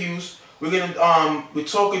the interviews. We're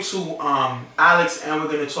talking to Alex, and we're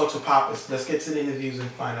gonna talk to Pappas. Let's get to the interviews and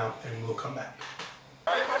find out, and we'll come back.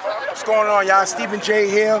 What's going on, y'all? Stephen J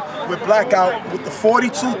here with Blackout with the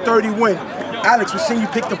 42-30 win. Alex, we're seeing you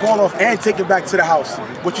pick the ball off and take it back to the house.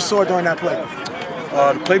 What you saw during that play?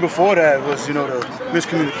 The play before that was, the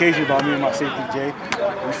miscommunication about me and my safety, Jay.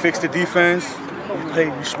 We fixed the defense.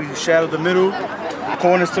 We shadowed the middle. The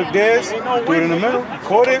corners took theirs, threw it in the middle,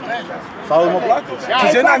 caught it, followed my blockers.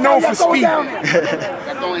 Because you're not known for speed.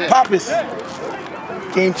 Pappas,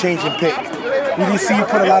 game-changing pick. We didn't see you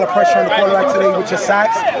put a lot of pressure on the quarterback today with your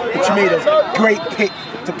sacks, but you made a great pick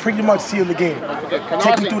to pretty much seal the game.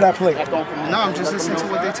 Take me through that play. No, I'm just listening to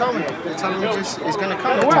what they tell me. They tell me it's going to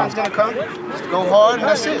come. The time's going to come. Just go hard, and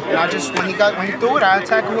that's it. And I just, when he threw it, I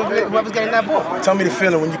attacked whoever's getting that ball. Tell me the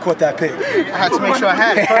feeling when you caught that pick. I had to make sure I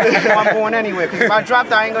had it before I'm going anywhere. Because if I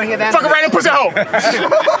dropped, I ain't going to hear the end of it. Fuck around and push it home.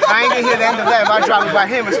 I ain't going to hear the end of that if I drop it by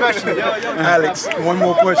him, especially. Alex, one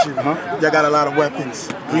more question. Y'all got a lot of weapons.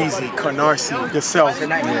 Breezy, Carnarsi, yourself.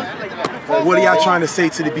 What are y'all trying to say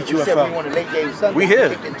to the BQFL? We here.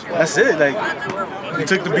 That's it. Like, we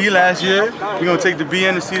took the B last year. We're going to take the B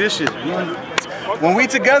and the C this year. When we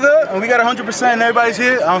together and we got 100% and everybody's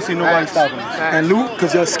here, I don't see nobody stopping us. And Luke,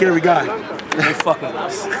 because you're a scary guy. They fucking with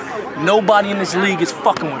us. Nobody in this league is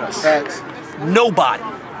fucking with us. Nobody.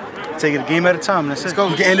 Take it a game at a time. That's it.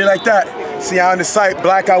 You can end it like that. See y'all on the site.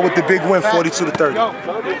 Blackout with the big win,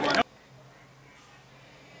 42-30.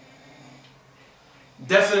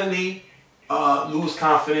 Definitely lose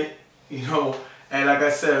confident, and like I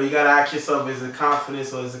said, you gotta ask yourself, is it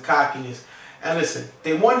confidence or is it cockiness? And listen,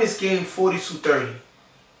 they won this game 42-30.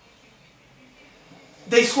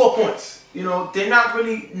 They score points. They're not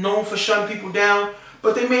really known for shutting people down,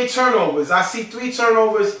 but they made turnovers. I see 3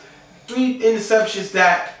 turnovers, 3 interceptions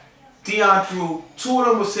that Dion threw. 2 of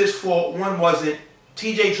them was his fault, 1 wasn't.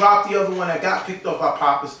 TJ dropped the other one that got picked up by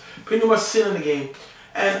Pappas. Pretty much sealing the game.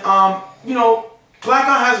 And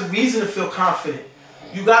Blackout has a reason to feel confident.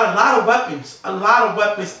 You got a lot of weapons,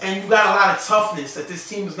 and you got a lot of toughness that this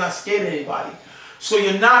team is not scared of anybody. So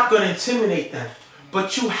you're not going to intimidate them.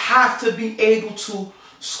 But you have to be able to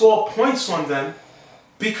score points on them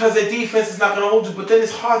because their defense is not going to hold you. But then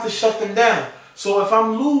it's hard to shut them down. So if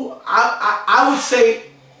I'm Lou, I would say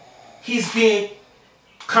he's being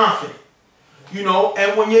confident.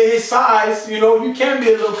 And when you're his size, you can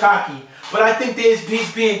be a little cocky. But I think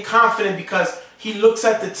he's being confident because he looks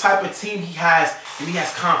at the type of team he has, and he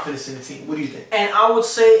has confidence in the team. What do you think? And I would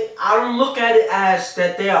say, I don't look at it as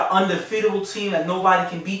that they are an undefeatable team, that nobody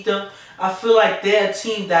can beat them. I feel like they're a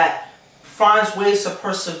team that finds ways to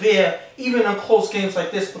persevere, even in close games like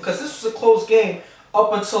this, because this was a close game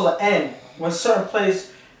up until the end, when certain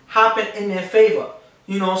plays happen in their favor.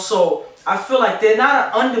 So I feel like they're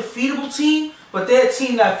not an undefeatable team, but they're a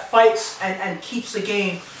team that fights and keeps the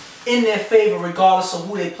game in their favor regardless of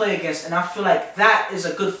who they play against. And I feel like that is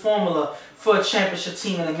a good formula for a championship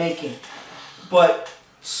team in the making. But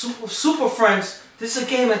Super Friends, this is a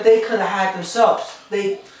game that they could have had themselves.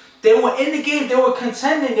 They were in the game, they were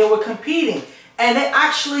contending, they were competing. And they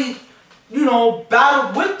actually,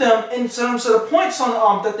 battled with them in terms of the points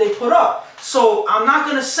on that they put up. So I'm not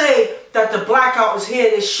going to say that the Blackout is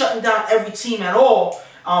here, they're shutting down every team at all.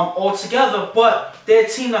 Altogether, but they're a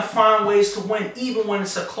team that find ways to win even when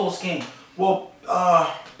it's a close game. Well,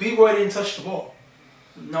 B-Boy didn't touch the ball.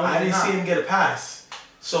 No, I didn't see him get a pass.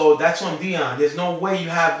 So that's on Dion. There's no way you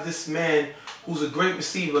have this man who's a great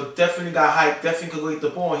receiver, definitely got height, definitely could go get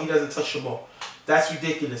the ball, and he doesn't touch the ball. That's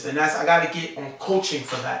ridiculous, and I got to get on coaching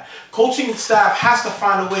for that. Coaching staff has to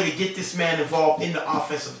find a way to get this man involved in the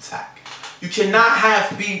offensive attack. You cannot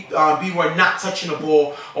have B-Roy not touching the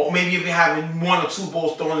ball, or maybe even having 1 or 2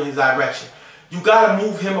 balls thrown in his direction. You got to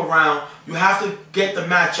move him around. You have to get the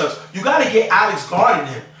matchups. You got to get Alex guarding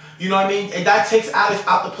him. You know what I mean? And that takes Alex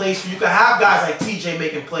out the plays. So you can have guys like TJ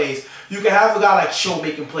making plays. You can have a guy like Show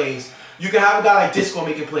making plays. You can have a guy like Disco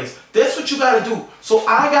making plays. That's what you got to do. So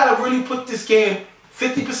I got to really put this game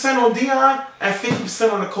 50% on Dion and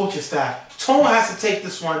 50% on the coaching staff. Tone has to take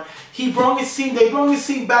this one. They brought his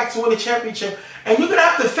team back to win a championship. And you're going to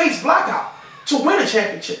have to face Blackout to win a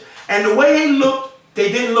championship. And the way they looked,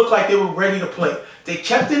 they didn't look like they were ready to play. They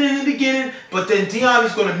kept it in the beginning, but then Dion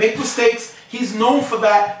is going to make mistakes. He's known for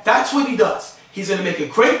that. That's what he does. He's going to make a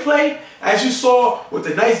great play, as you saw with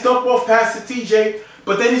the nice dump-off pass to TJ.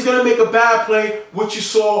 But then he's going to make a bad play, which you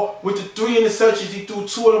saw with the 3 interceptions he threw.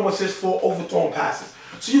 2 of them was his 4 overthrown passes.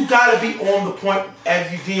 So you got to be on the point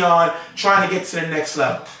as you Dion trying to get to the next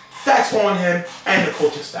level. That's on him and the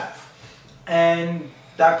coaching staff. And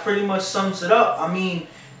that pretty much sums it up. I mean,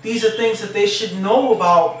 these are things that they should know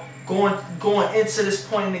about going into this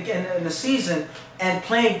point in the season and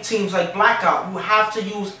playing teams like Blackout. You have to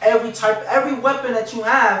use every weapon that you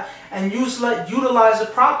have and utilize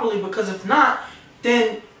it properly, because if not,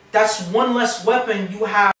 then that's one less weapon you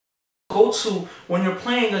have to go to when you're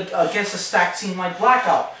playing against a stacked team like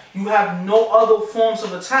Blackout. You have no other forms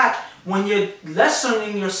of attack when you're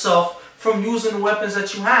lessening yourself from using the weapons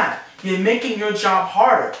that you have. You're making your job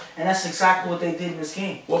harder, and that's exactly what they did in this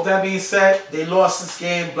game. Well, that being said, they lost this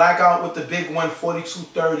game. Blackout with the big one,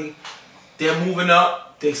 42-30. They're moving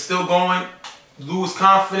up. They're still going. Lou's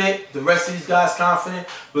confident. The rest of these guys confident.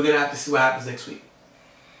 We're going to have to see what happens next week.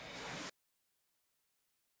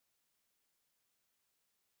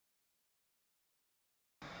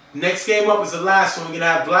 Next game up is the last one. We're going to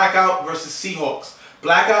have Blackout versus Seahawks.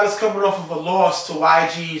 Blackout is coming off of a loss to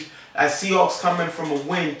YG's, as Seahawks coming from a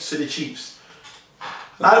win to the Chiefs.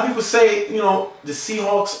 A lot of people say, you know, the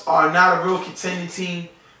Seahawks are not a real contending team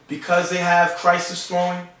because they have Crisis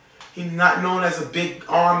throwing. He's not known as a big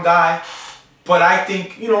arm guy. But I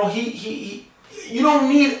think, you know, you don't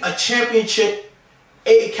need a championship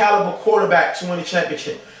 8 caliber quarterback to win a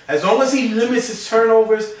championship. As long as he limits his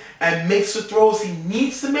turnovers and makes the throws he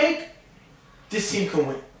needs to make, this team can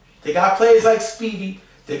win. They got players like Speedy.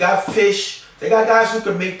 They got Fish. They got guys who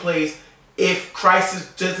can make plays if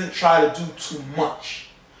Crisis doesn't try to do too much.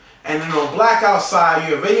 And then on Blackout side,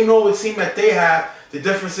 you already know what team that they have. The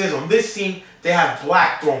difference is on this team, they have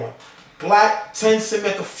Black throwing. Black tends to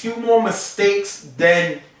make a few more mistakes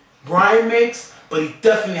than Brian makes, but he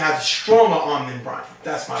definitely has a stronger arm than Brian.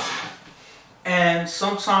 That's my belief. And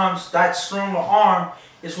sometimes that stronger arm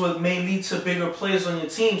is what may lead to bigger plays on your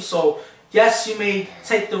team. So yes, you may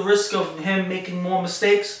take the risk of him making more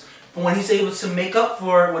mistakes, but when he's able to make up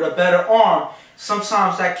for it with a better arm,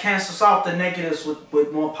 sometimes that cancels out the negatives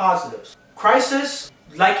with more positives. Crisis,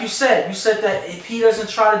 like you said that if he doesn't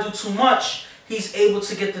try to do too much, he's able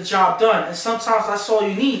to get the job done. And sometimes that's all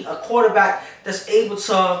you need, a quarterback that's able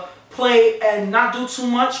to play and not do too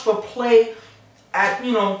much, but play at,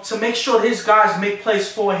 you know, to make sure his guys make plays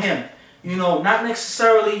for him. You know, not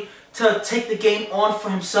necessarily to take the game on for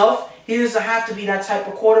himself. He doesn't have to be that type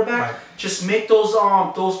of quarterback. Right. Just make those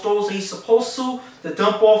throws that he's supposed to, the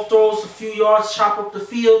dump off throws, a few yards, chop up the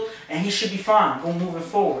field, and he should be fine moving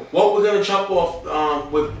forward. Well, we're gonna jump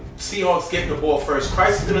off with Seahawks getting the ball first.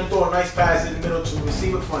 Christ is gonna throw a nice pass in the middle to the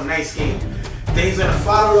receiver for a nice game. Then he's gonna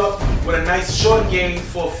follow up with a nice short gain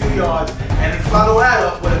for a few yards, and then follow that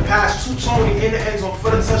up with a pass to Tony in the end zone for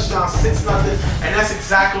the touchdown, 6-0, and that's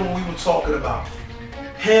exactly what we were talking about.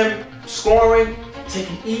 Him scoring,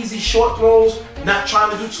 taking easy short throws, not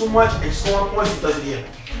trying to do too much, and scoring points he doesn't hit.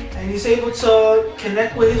 And he's able to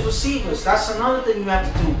connect with his receivers. That's another thing you have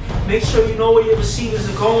to do. Make sure you know where your receivers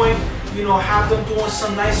are going. You know, have them doing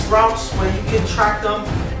some nice routes where you can track them,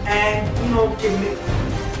 and you know,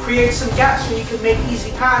 create some gaps where you can make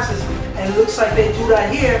easy passes. And it looks like they do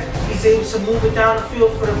that here. He's able to move it down the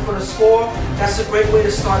field for the score. That's a great way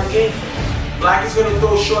to start a game. Black is going to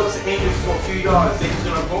throw short to Angel for a few yards. Then he's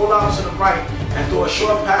going to roll out to the right and throw a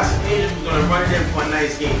short pass to Angel, who's going to run it in for a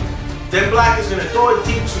nice game. Then Black is going to throw it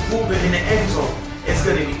deep to Ruben in the end zone. It's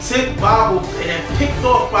going to be tipped, bobbled, and then picked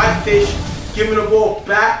off by Fish, giving the ball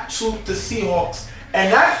back to the Seahawks.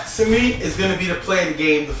 And that, to me, is going to be the play of the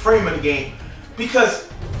game, the frame of the game. Because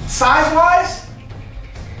size-wise,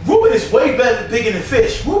 Ruben is way bigger than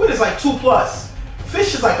Fish. Ruben is like 2+.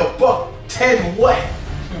 Fish is like a $110 wet.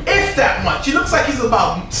 If that much. He looks like he's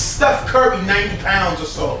about Steph Curry, 90 pounds or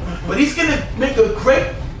so. But he's going to make a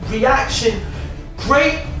great reaction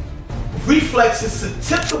Great reflexes to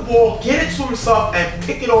tip the ball, get it to himself, and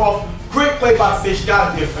pick it off. Great play by Fish,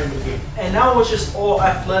 gotta be a friend of the game. And that was just all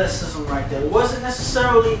athleticism right there. It wasn't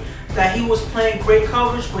necessarily that he was playing great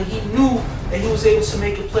coverage, but he knew that he was able to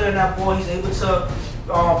make a play on that ball. He's able to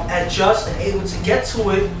adjust and able to get to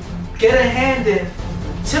it, get a hand in,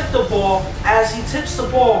 tip the ball. As he tips the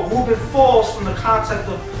ball, Ruben falls from the contact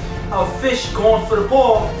of Fish going for the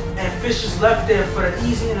ball, and Fish is left there for an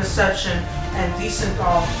easy interception and decent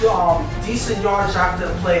yardage after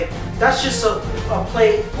the play. That's just a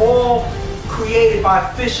play all created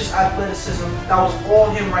by Fish's athleticism. That was all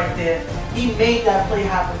him right there. He made that play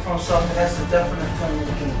happen for himself, and that's the definite thing in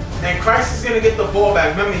the game. And Christ is going to get the ball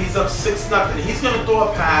back. Remember, he's up 6-0. He's going to throw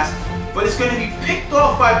a pass, but it's going to be picked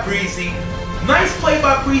off by Breezy. Nice play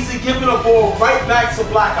by Breezy, giving the ball right back to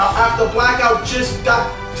Blackout after Blackout just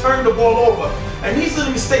turned the ball over. And these are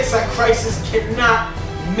the mistakes that Christ cannot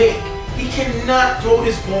make. He cannot throw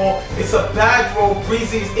this ball. It's a bad throw.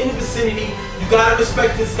 Breezy is in the vicinity. You gotta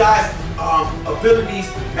respect this guy's abilities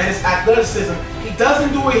and his athleticism. He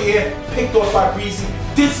doesn't do it here. Picked off by Breezy.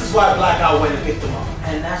 This is why Blackout went and picked him up.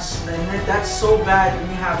 And that's so bad when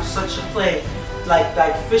you have such a play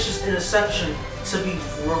like Fish's interception to be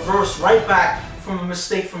reversed right back from a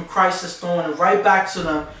mistake from Crisis, throwing it right back to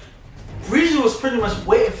them. Breezy was pretty much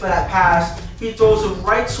waiting for that pass. He throws it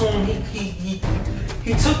right to him.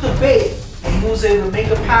 He took the bait and he was able to make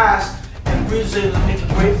a pass, and Breezy was able to make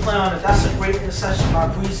a great play on it. That's a great interception by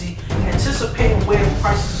Breezy. Anticipating where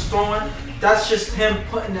Crisis is throwing, that's just him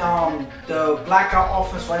putting the Blackout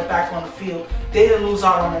offense right back on the field. They didn't lose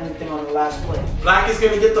out on anything on the last play. Black is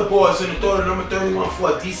going to get the ball. He's going to throw to number 31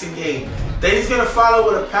 for a decent game. Then he's going to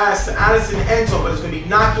follow with a pass to Alex in the end zone, but it's going to be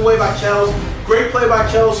knocked away by Kells. Great play by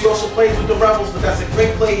Kells. He also plays with the Rebels, but that's a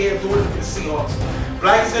great play here doing it for the Seahawks.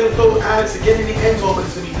 Black is going to throw to Alex again in the end zone, but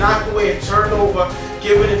it's going to be knocked away and turned over,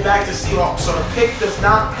 giving it back to Seahawks. So the pick does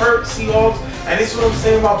not hurt Seahawks, and this is what I'm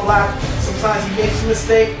saying about Black. Sometimes he makes a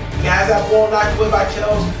mistake. He has that ball knocked away by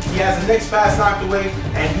Kells. He has the next pass knocked away,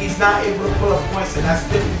 and he's not able to put up points, and that's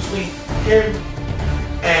the difference between him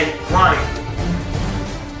and Brian.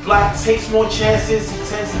 Black takes more chances. He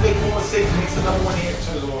tends to make more mistakes. Makes another one here.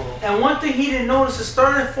 Turns it over. And one thing he didn't notice is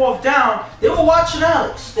 3rd and 4th down, they were watching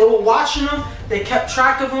Alex. They were watching him. They kept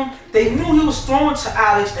track of him. They knew he was throwing to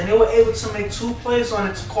Alex, and they were able to make 2 plays on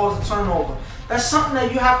it to cause a turnover. That's something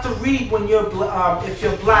that you have to read when you're if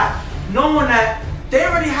you're Black, knowing that they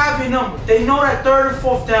already have your number. They know that 3rd and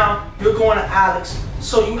 4th down, you're going to Alex.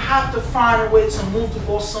 So you have to find a way to move the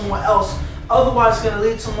ball somewhere else. Otherwise, it's going to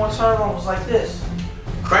lead to more turnovers like this.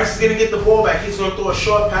 Christ is going to get the ball back. He's going to throw a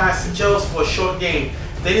short pass to Kells for a short gain.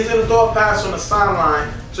 Then he's going to throw a pass on the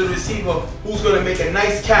sideline to the receiver, who's going to make a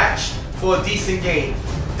nice catch for a decent gain.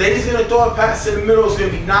 Then he's going to throw a pass to the middle. It's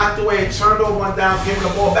going to be knocked away and turned over on downs, giving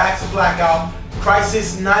the ball back to Blackout.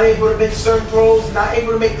 Crisis not able to make certain throws, not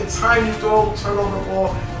able to make the timing throw, turn over the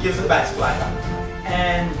ball, gives it back to Blackout.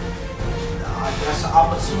 And that's an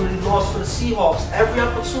opportunity lost for the Seahawks. Every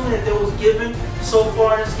opportunity that they was given so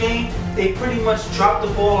far in this game, they pretty much dropped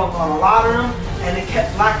the ball on a lot of them, and they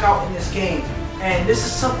kept Blackout in this game. And this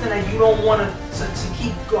is something that you don't want to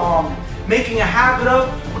keep making a habit of,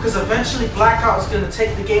 because eventually Blackout is going to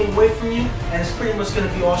take the game away from you, and it's pretty much going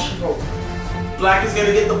to be all she wrote. Black is going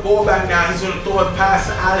to get the ball back now. He's going to throw a pass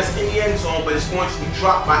to Alex in the end zone, but it's going to be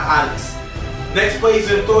dropped by Alex. Next play, he's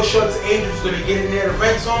going to throw a short to Angel, who's going to get in there the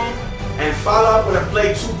red zone and follow up with a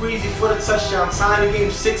play too Breezy for the touchdown, tying the game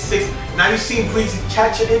 6-6. Now you've seen Breezy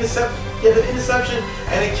catch an interception,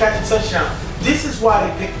 and then catch a touchdown. This is why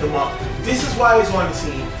they picked him up. This is why he's on the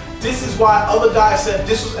team. This is why other guys said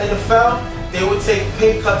this was NFL. They would take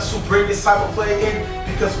pay cuts to bring this type of play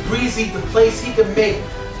in, because Breezy, the plays he can make,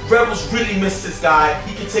 Rebels really missed this guy.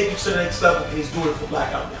 He can take you to the next level, and he's doing it for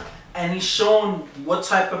Blackout now. And he's shown what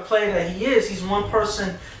type of player that he is. He's one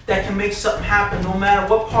person that can make something happen no matter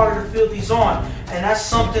what part of the field he's on. And that's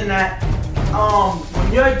something that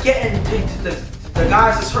when you're getting the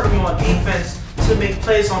guys that's hurting you on defense to make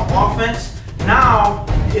plays on offense, now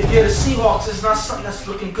if you're the Seahawks, it's not something that's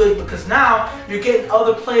looking good, because now you're getting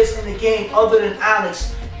other players in the game other than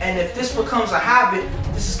Alex. And if this becomes a habit,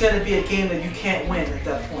 this is going to be a game that you can't win at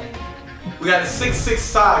that point. We got a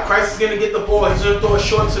 6-6 tie. Christ is going to get the ball. He's going to throw a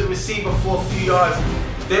short to the receiver for a few yards.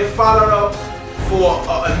 Then followed up for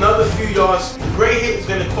another few yards. The great hit is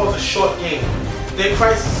going to cause a short gain. Then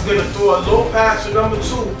Christ is going to throw a low pass to number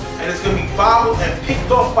 2, and it's going to be bobbled and picked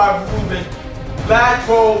off by Ruben. Bad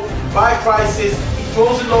throw by Crisis. He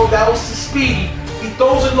throws it low. That was to Speedy. He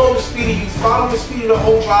throws it low to Speedy. He's following Speedy the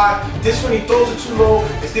whole drive. This one he throws it too low.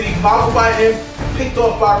 It's going to be bobbled by him, picked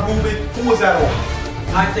off by Ruben. Who was that on?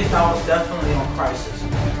 I think that was definitely on Crisis.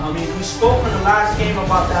 I mean, we spoke in the last game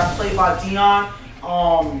about that play by Dion,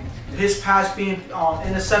 his pass being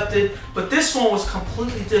intercepted, but this one was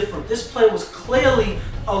completely different. This play was clearly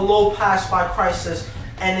a low pass by Crisis,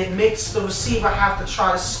 and it makes the receiver have to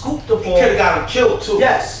try to scoop the ball. He could have got him killed too.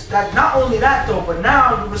 Yes, that not only that though, but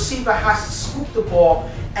now the receiver has to scoop the ball,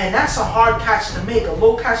 and that's a hard catch to make. A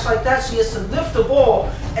low catch like that, so he has to lift the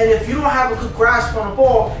ball, and if you don't have a good grasp on the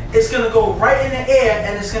ball, it's going to go right in the air,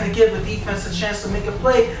 and it's going to give the defense a chance to make a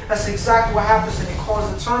play. That's exactly what happens, and it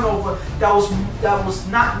caused a turnover that was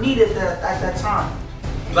not needed at that time.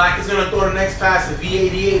 Black is going to throw the next pass to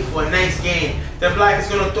V88 for a nice gain. Then Black is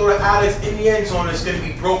going to throw to Alex in the end zone. It's going to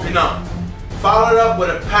be broken up. Followed up with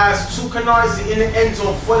a pass to Canarsie in the end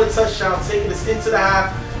zone for the touchdown, taking us into the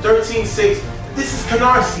half, 13-6. This is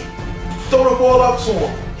Canarsie. Throw the ball up to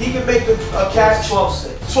him. He can make a catch.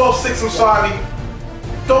 12-6. 12-6, I'm sorry.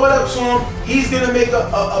 Throw it up to him. He's going to make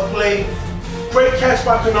a play. Great catch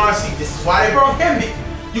by Canarsie. This is why they brought him in.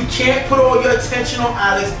 You can't put all your attention on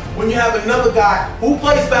Alex when you have another guy who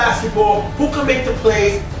plays basketball, who can make the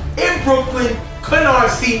plays. In Brooklyn,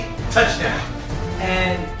 Canarsie, touchdown.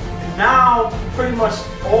 And now, pretty much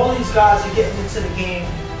all these guys are getting into the game.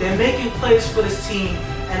 They're making plays for this team.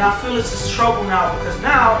 And I feel it's a trouble now because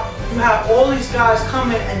now you have all these guys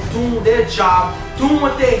coming and doing their job, doing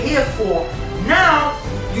what they're here for. Now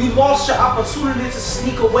you lost your opportunity to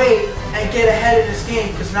sneak away and get ahead of this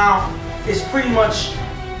game because now it's pretty much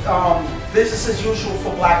business as usual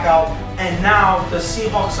for Blackout. And now the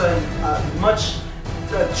Seahawks are in much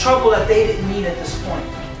trouble that they didn't need at this point.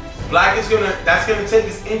 Black is that's gonna take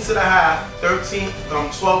us into the half,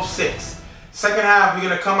 12-6. Second half, we're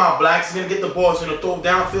going to come out. Black's going to get the ball. He's going to throw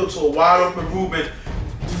downfield to a wide open Ruben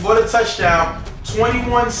for the touchdown.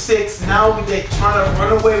 21-6. Now they're trying to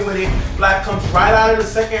run away with it. Black comes right out of the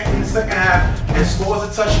second half and scores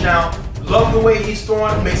a touchdown. Love the way he's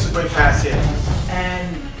throwing. Makes a great pass here.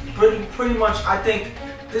 And pretty much, I think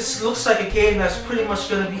this looks like a game that's pretty much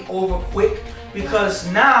going to be over quick because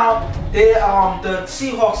now the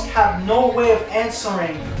Seahawks have no way of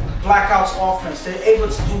answering Blackout's offense. They're able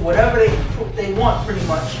to do whatever they want pretty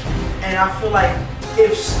much. And I feel like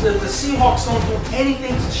if the Seahawks don't do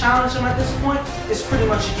anything to challenge them at this point, it's pretty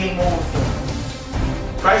much a game over for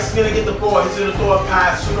them. Price is going to get the ball. He's going to throw a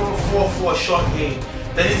pass to number 4 for a short game.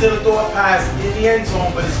 Then he's going to throw a pass in the end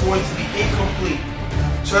zone, but it's going to be incomplete.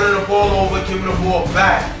 Turning the ball over, giving the ball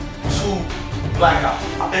back to Blackout.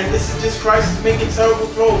 And this is just Crisis making terrible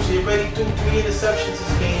throws. He already threw 3 interceptions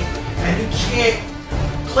this game, and you can't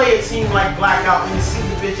play a team like Blackout in the C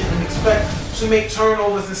division and expect to make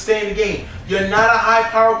turnovers and stay in the game. You're not a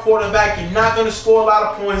high-power quarterback. You're not going to score a lot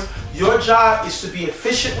of points. Your job is to be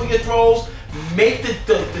efficient with your throws, make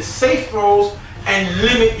the safe throws, and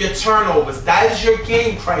limit your turnovers. That is your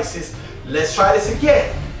game, Crisis. Let's try this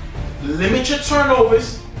again. Limit your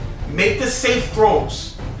turnovers, make the safe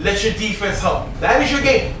throws. Let your defense help you. That is your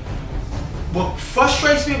game. What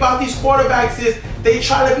frustrates me about these quarterbacks is they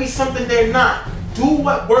try to be something they're not. Do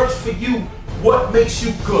what works for you, what makes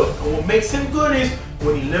you good. And what makes him good is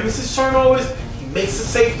when he limits his turnovers, he makes the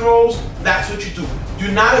safe throws, that's what you do.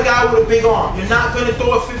 You're not a guy with a big arm. You're not going to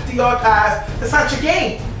throw a 50-yard pass. That's not your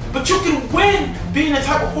game. But you can win being the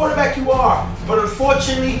type of quarterback you are. But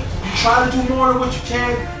unfortunately, you try to do more than what you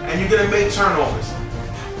can, and you're going to make turnovers.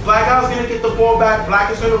 Blackout's going to get the ball back.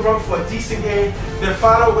 Black is going to run for a decent game. Then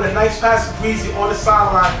follow with a nice pass to Breezy on the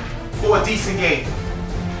sideline for a decent game.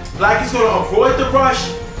 Black is going to avoid the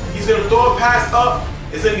rush. He's going to throw a pass up.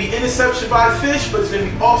 It's going to be interception by Fish, but it's going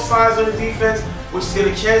to be offsides on the defense, which is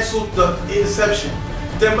going to cancel the interception.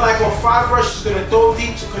 Then Black on 5 rushes is going to throw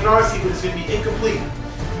deep to Canarsie, but it's going to be incomplete.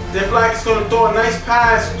 Then Black is going to throw a nice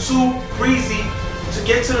pass to Breezy to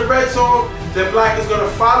get to the red zone. Then Black is going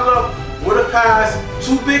to follow up with a pass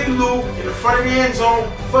to Big Lou in the front of the end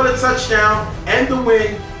zone for the touchdown and the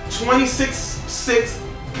win. 26-6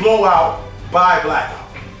 blowout by Blackout.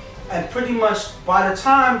 And pretty much by the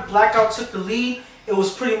time Blackout took the lead, it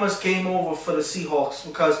was pretty much game over for the Seahawks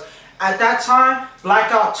because at that time,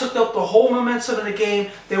 Blackout took up the whole momentum of the game.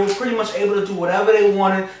 They were pretty much able to do whatever they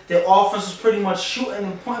wanted. Their offense was pretty much shooting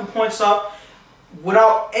and putting points up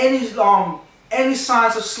without any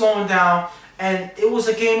signs of slowing down. And it was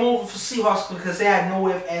a game over for Seahawks because they had no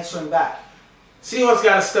way of answering back. Seahawks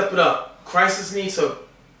got to step it up. Crisis needs to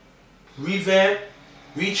revamp,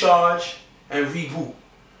 recharge, and reboot.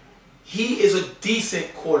 He is a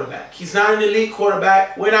decent quarterback. He's not an elite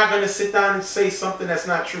quarterback. We're not going to sit down and say something that's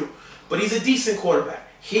not true. But he's a decent quarterback.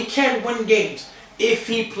 He can win games if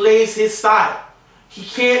he plays his style. He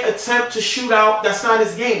can't attempt to shoot out. That's not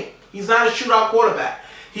his game. He's not a shootout quarterback.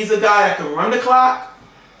 He's a guy that can run the clock,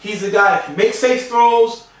 He's a guy that can make safe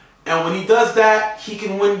throws, and when he does that, he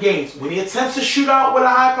can win games. When he attempts to shoot out with a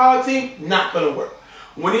high-powered team, not going to work.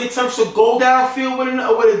 When he attempts to go downfield with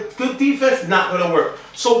a good defense, not going to work.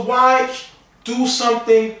 So why do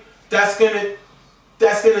something that's gonna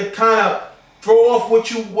kind of throw off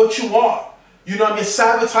what you are? You know what I mean?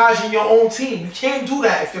 Sabotaging your own team. You can't do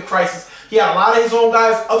that if you're Crisis. He had a lot of his own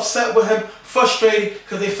guys upset with him, frustrated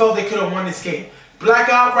because they felt they could have won this game.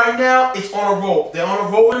 Blackout right now, it's on a roll. They're on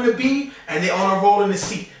a roll in the B, and they're on a roll in the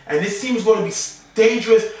C. And this team is going to be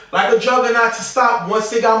dangerous, like a juggernaut to stop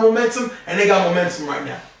once they got momentum, and they got momentum right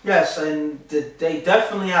now. Yes, and they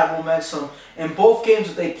definitely have momentum. In both games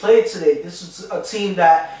that they played today, this was a team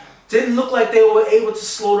that didn't look like they were able to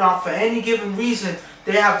slow down for any given reason.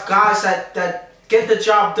 They have guys that get the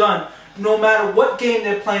job done no matter what game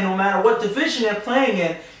they're playing, no matter what division they're playing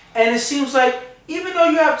in. And it seems like even though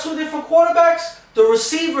you have two different quarterbacks, the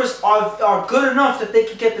receivers are good enough that they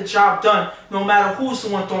can get the job done no matter who's the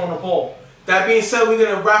one throwing the ball. That being said, we're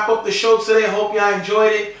going to wrap up the show today. I hope y'all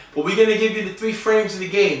enjoyed it. But we're going to give you the 3 frames of the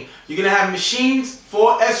game. You're going to have machines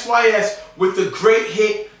for SYS with the great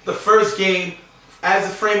hit the first game as a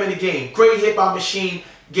frame of the game. Great hit by Machine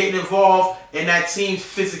getting involved in that team's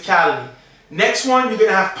physicality. Next one, you're going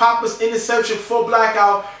to have Papa's interception for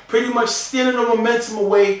Blackout, pretty much stealing the momentum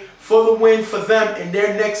away for the win for them in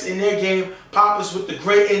their game. Papa's with the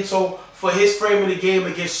great intel for his frame of the game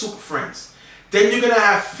against Super Friends. Then you're going to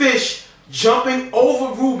have Fish jumping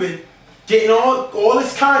over Ruben, getting all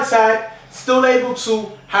his contact, still able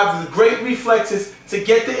to have the great reflexes to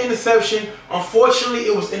get the interception. Unfortunately,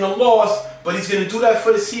 it was in a loss, but he's going to do that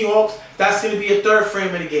for the Seahawks. That's going to be a 3rd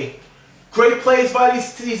frame of the game. Great plays by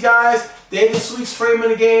these guys. David Sweet's frame of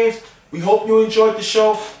the games. We hope you enjoyed the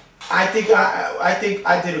show. I think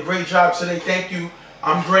I did a great job today. Thank you.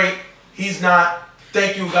 I'm great. He's not.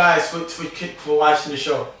 Thank you guys for watching the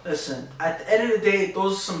show. Listen, at the end of the day,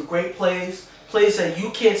 those are some great plays. Plays that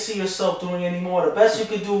you can't see yourself doing anymore. The best you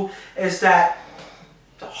could do is that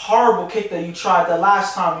the horrible kick that you tried the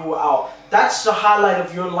last time you were out. That's the highlight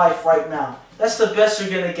of your life right now. That's the best you're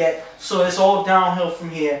going to get. So it's all downhill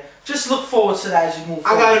from here. Just look forward to that as you move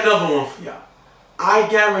forward. I got another one for y'all. I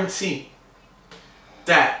guarantee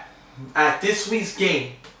that at this week's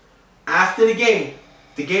game, after the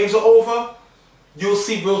games are over, you'll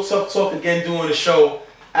see Real Tough Talk again doing the show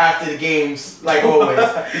after the games, like always.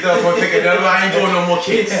 You know, we'll take another. I ain't doing no more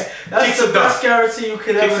kicks. That's the best guarantee you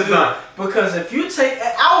could ever do. Because if you take,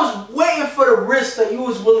 I was waiting for the risk that you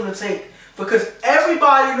was willing to take. Because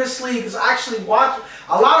everybody in this league is actually watching.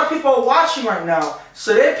 A lot of people are watching right now,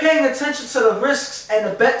 so they're paying attention to the risks and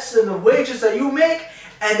the bets and the wagers that you make,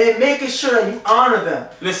 and they're making sure that you honor them.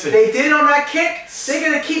 Listen, they did on that kick. They're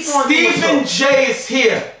gonna keep on. Stephen J is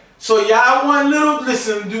here. So y'all want a little,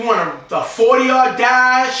 listen, you want a 40-yard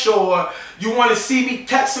dash, or you want to see me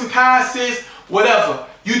catch some passes, whatever.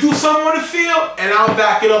 You do something on the field, and I'll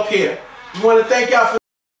back it up here. We want to thank y'all for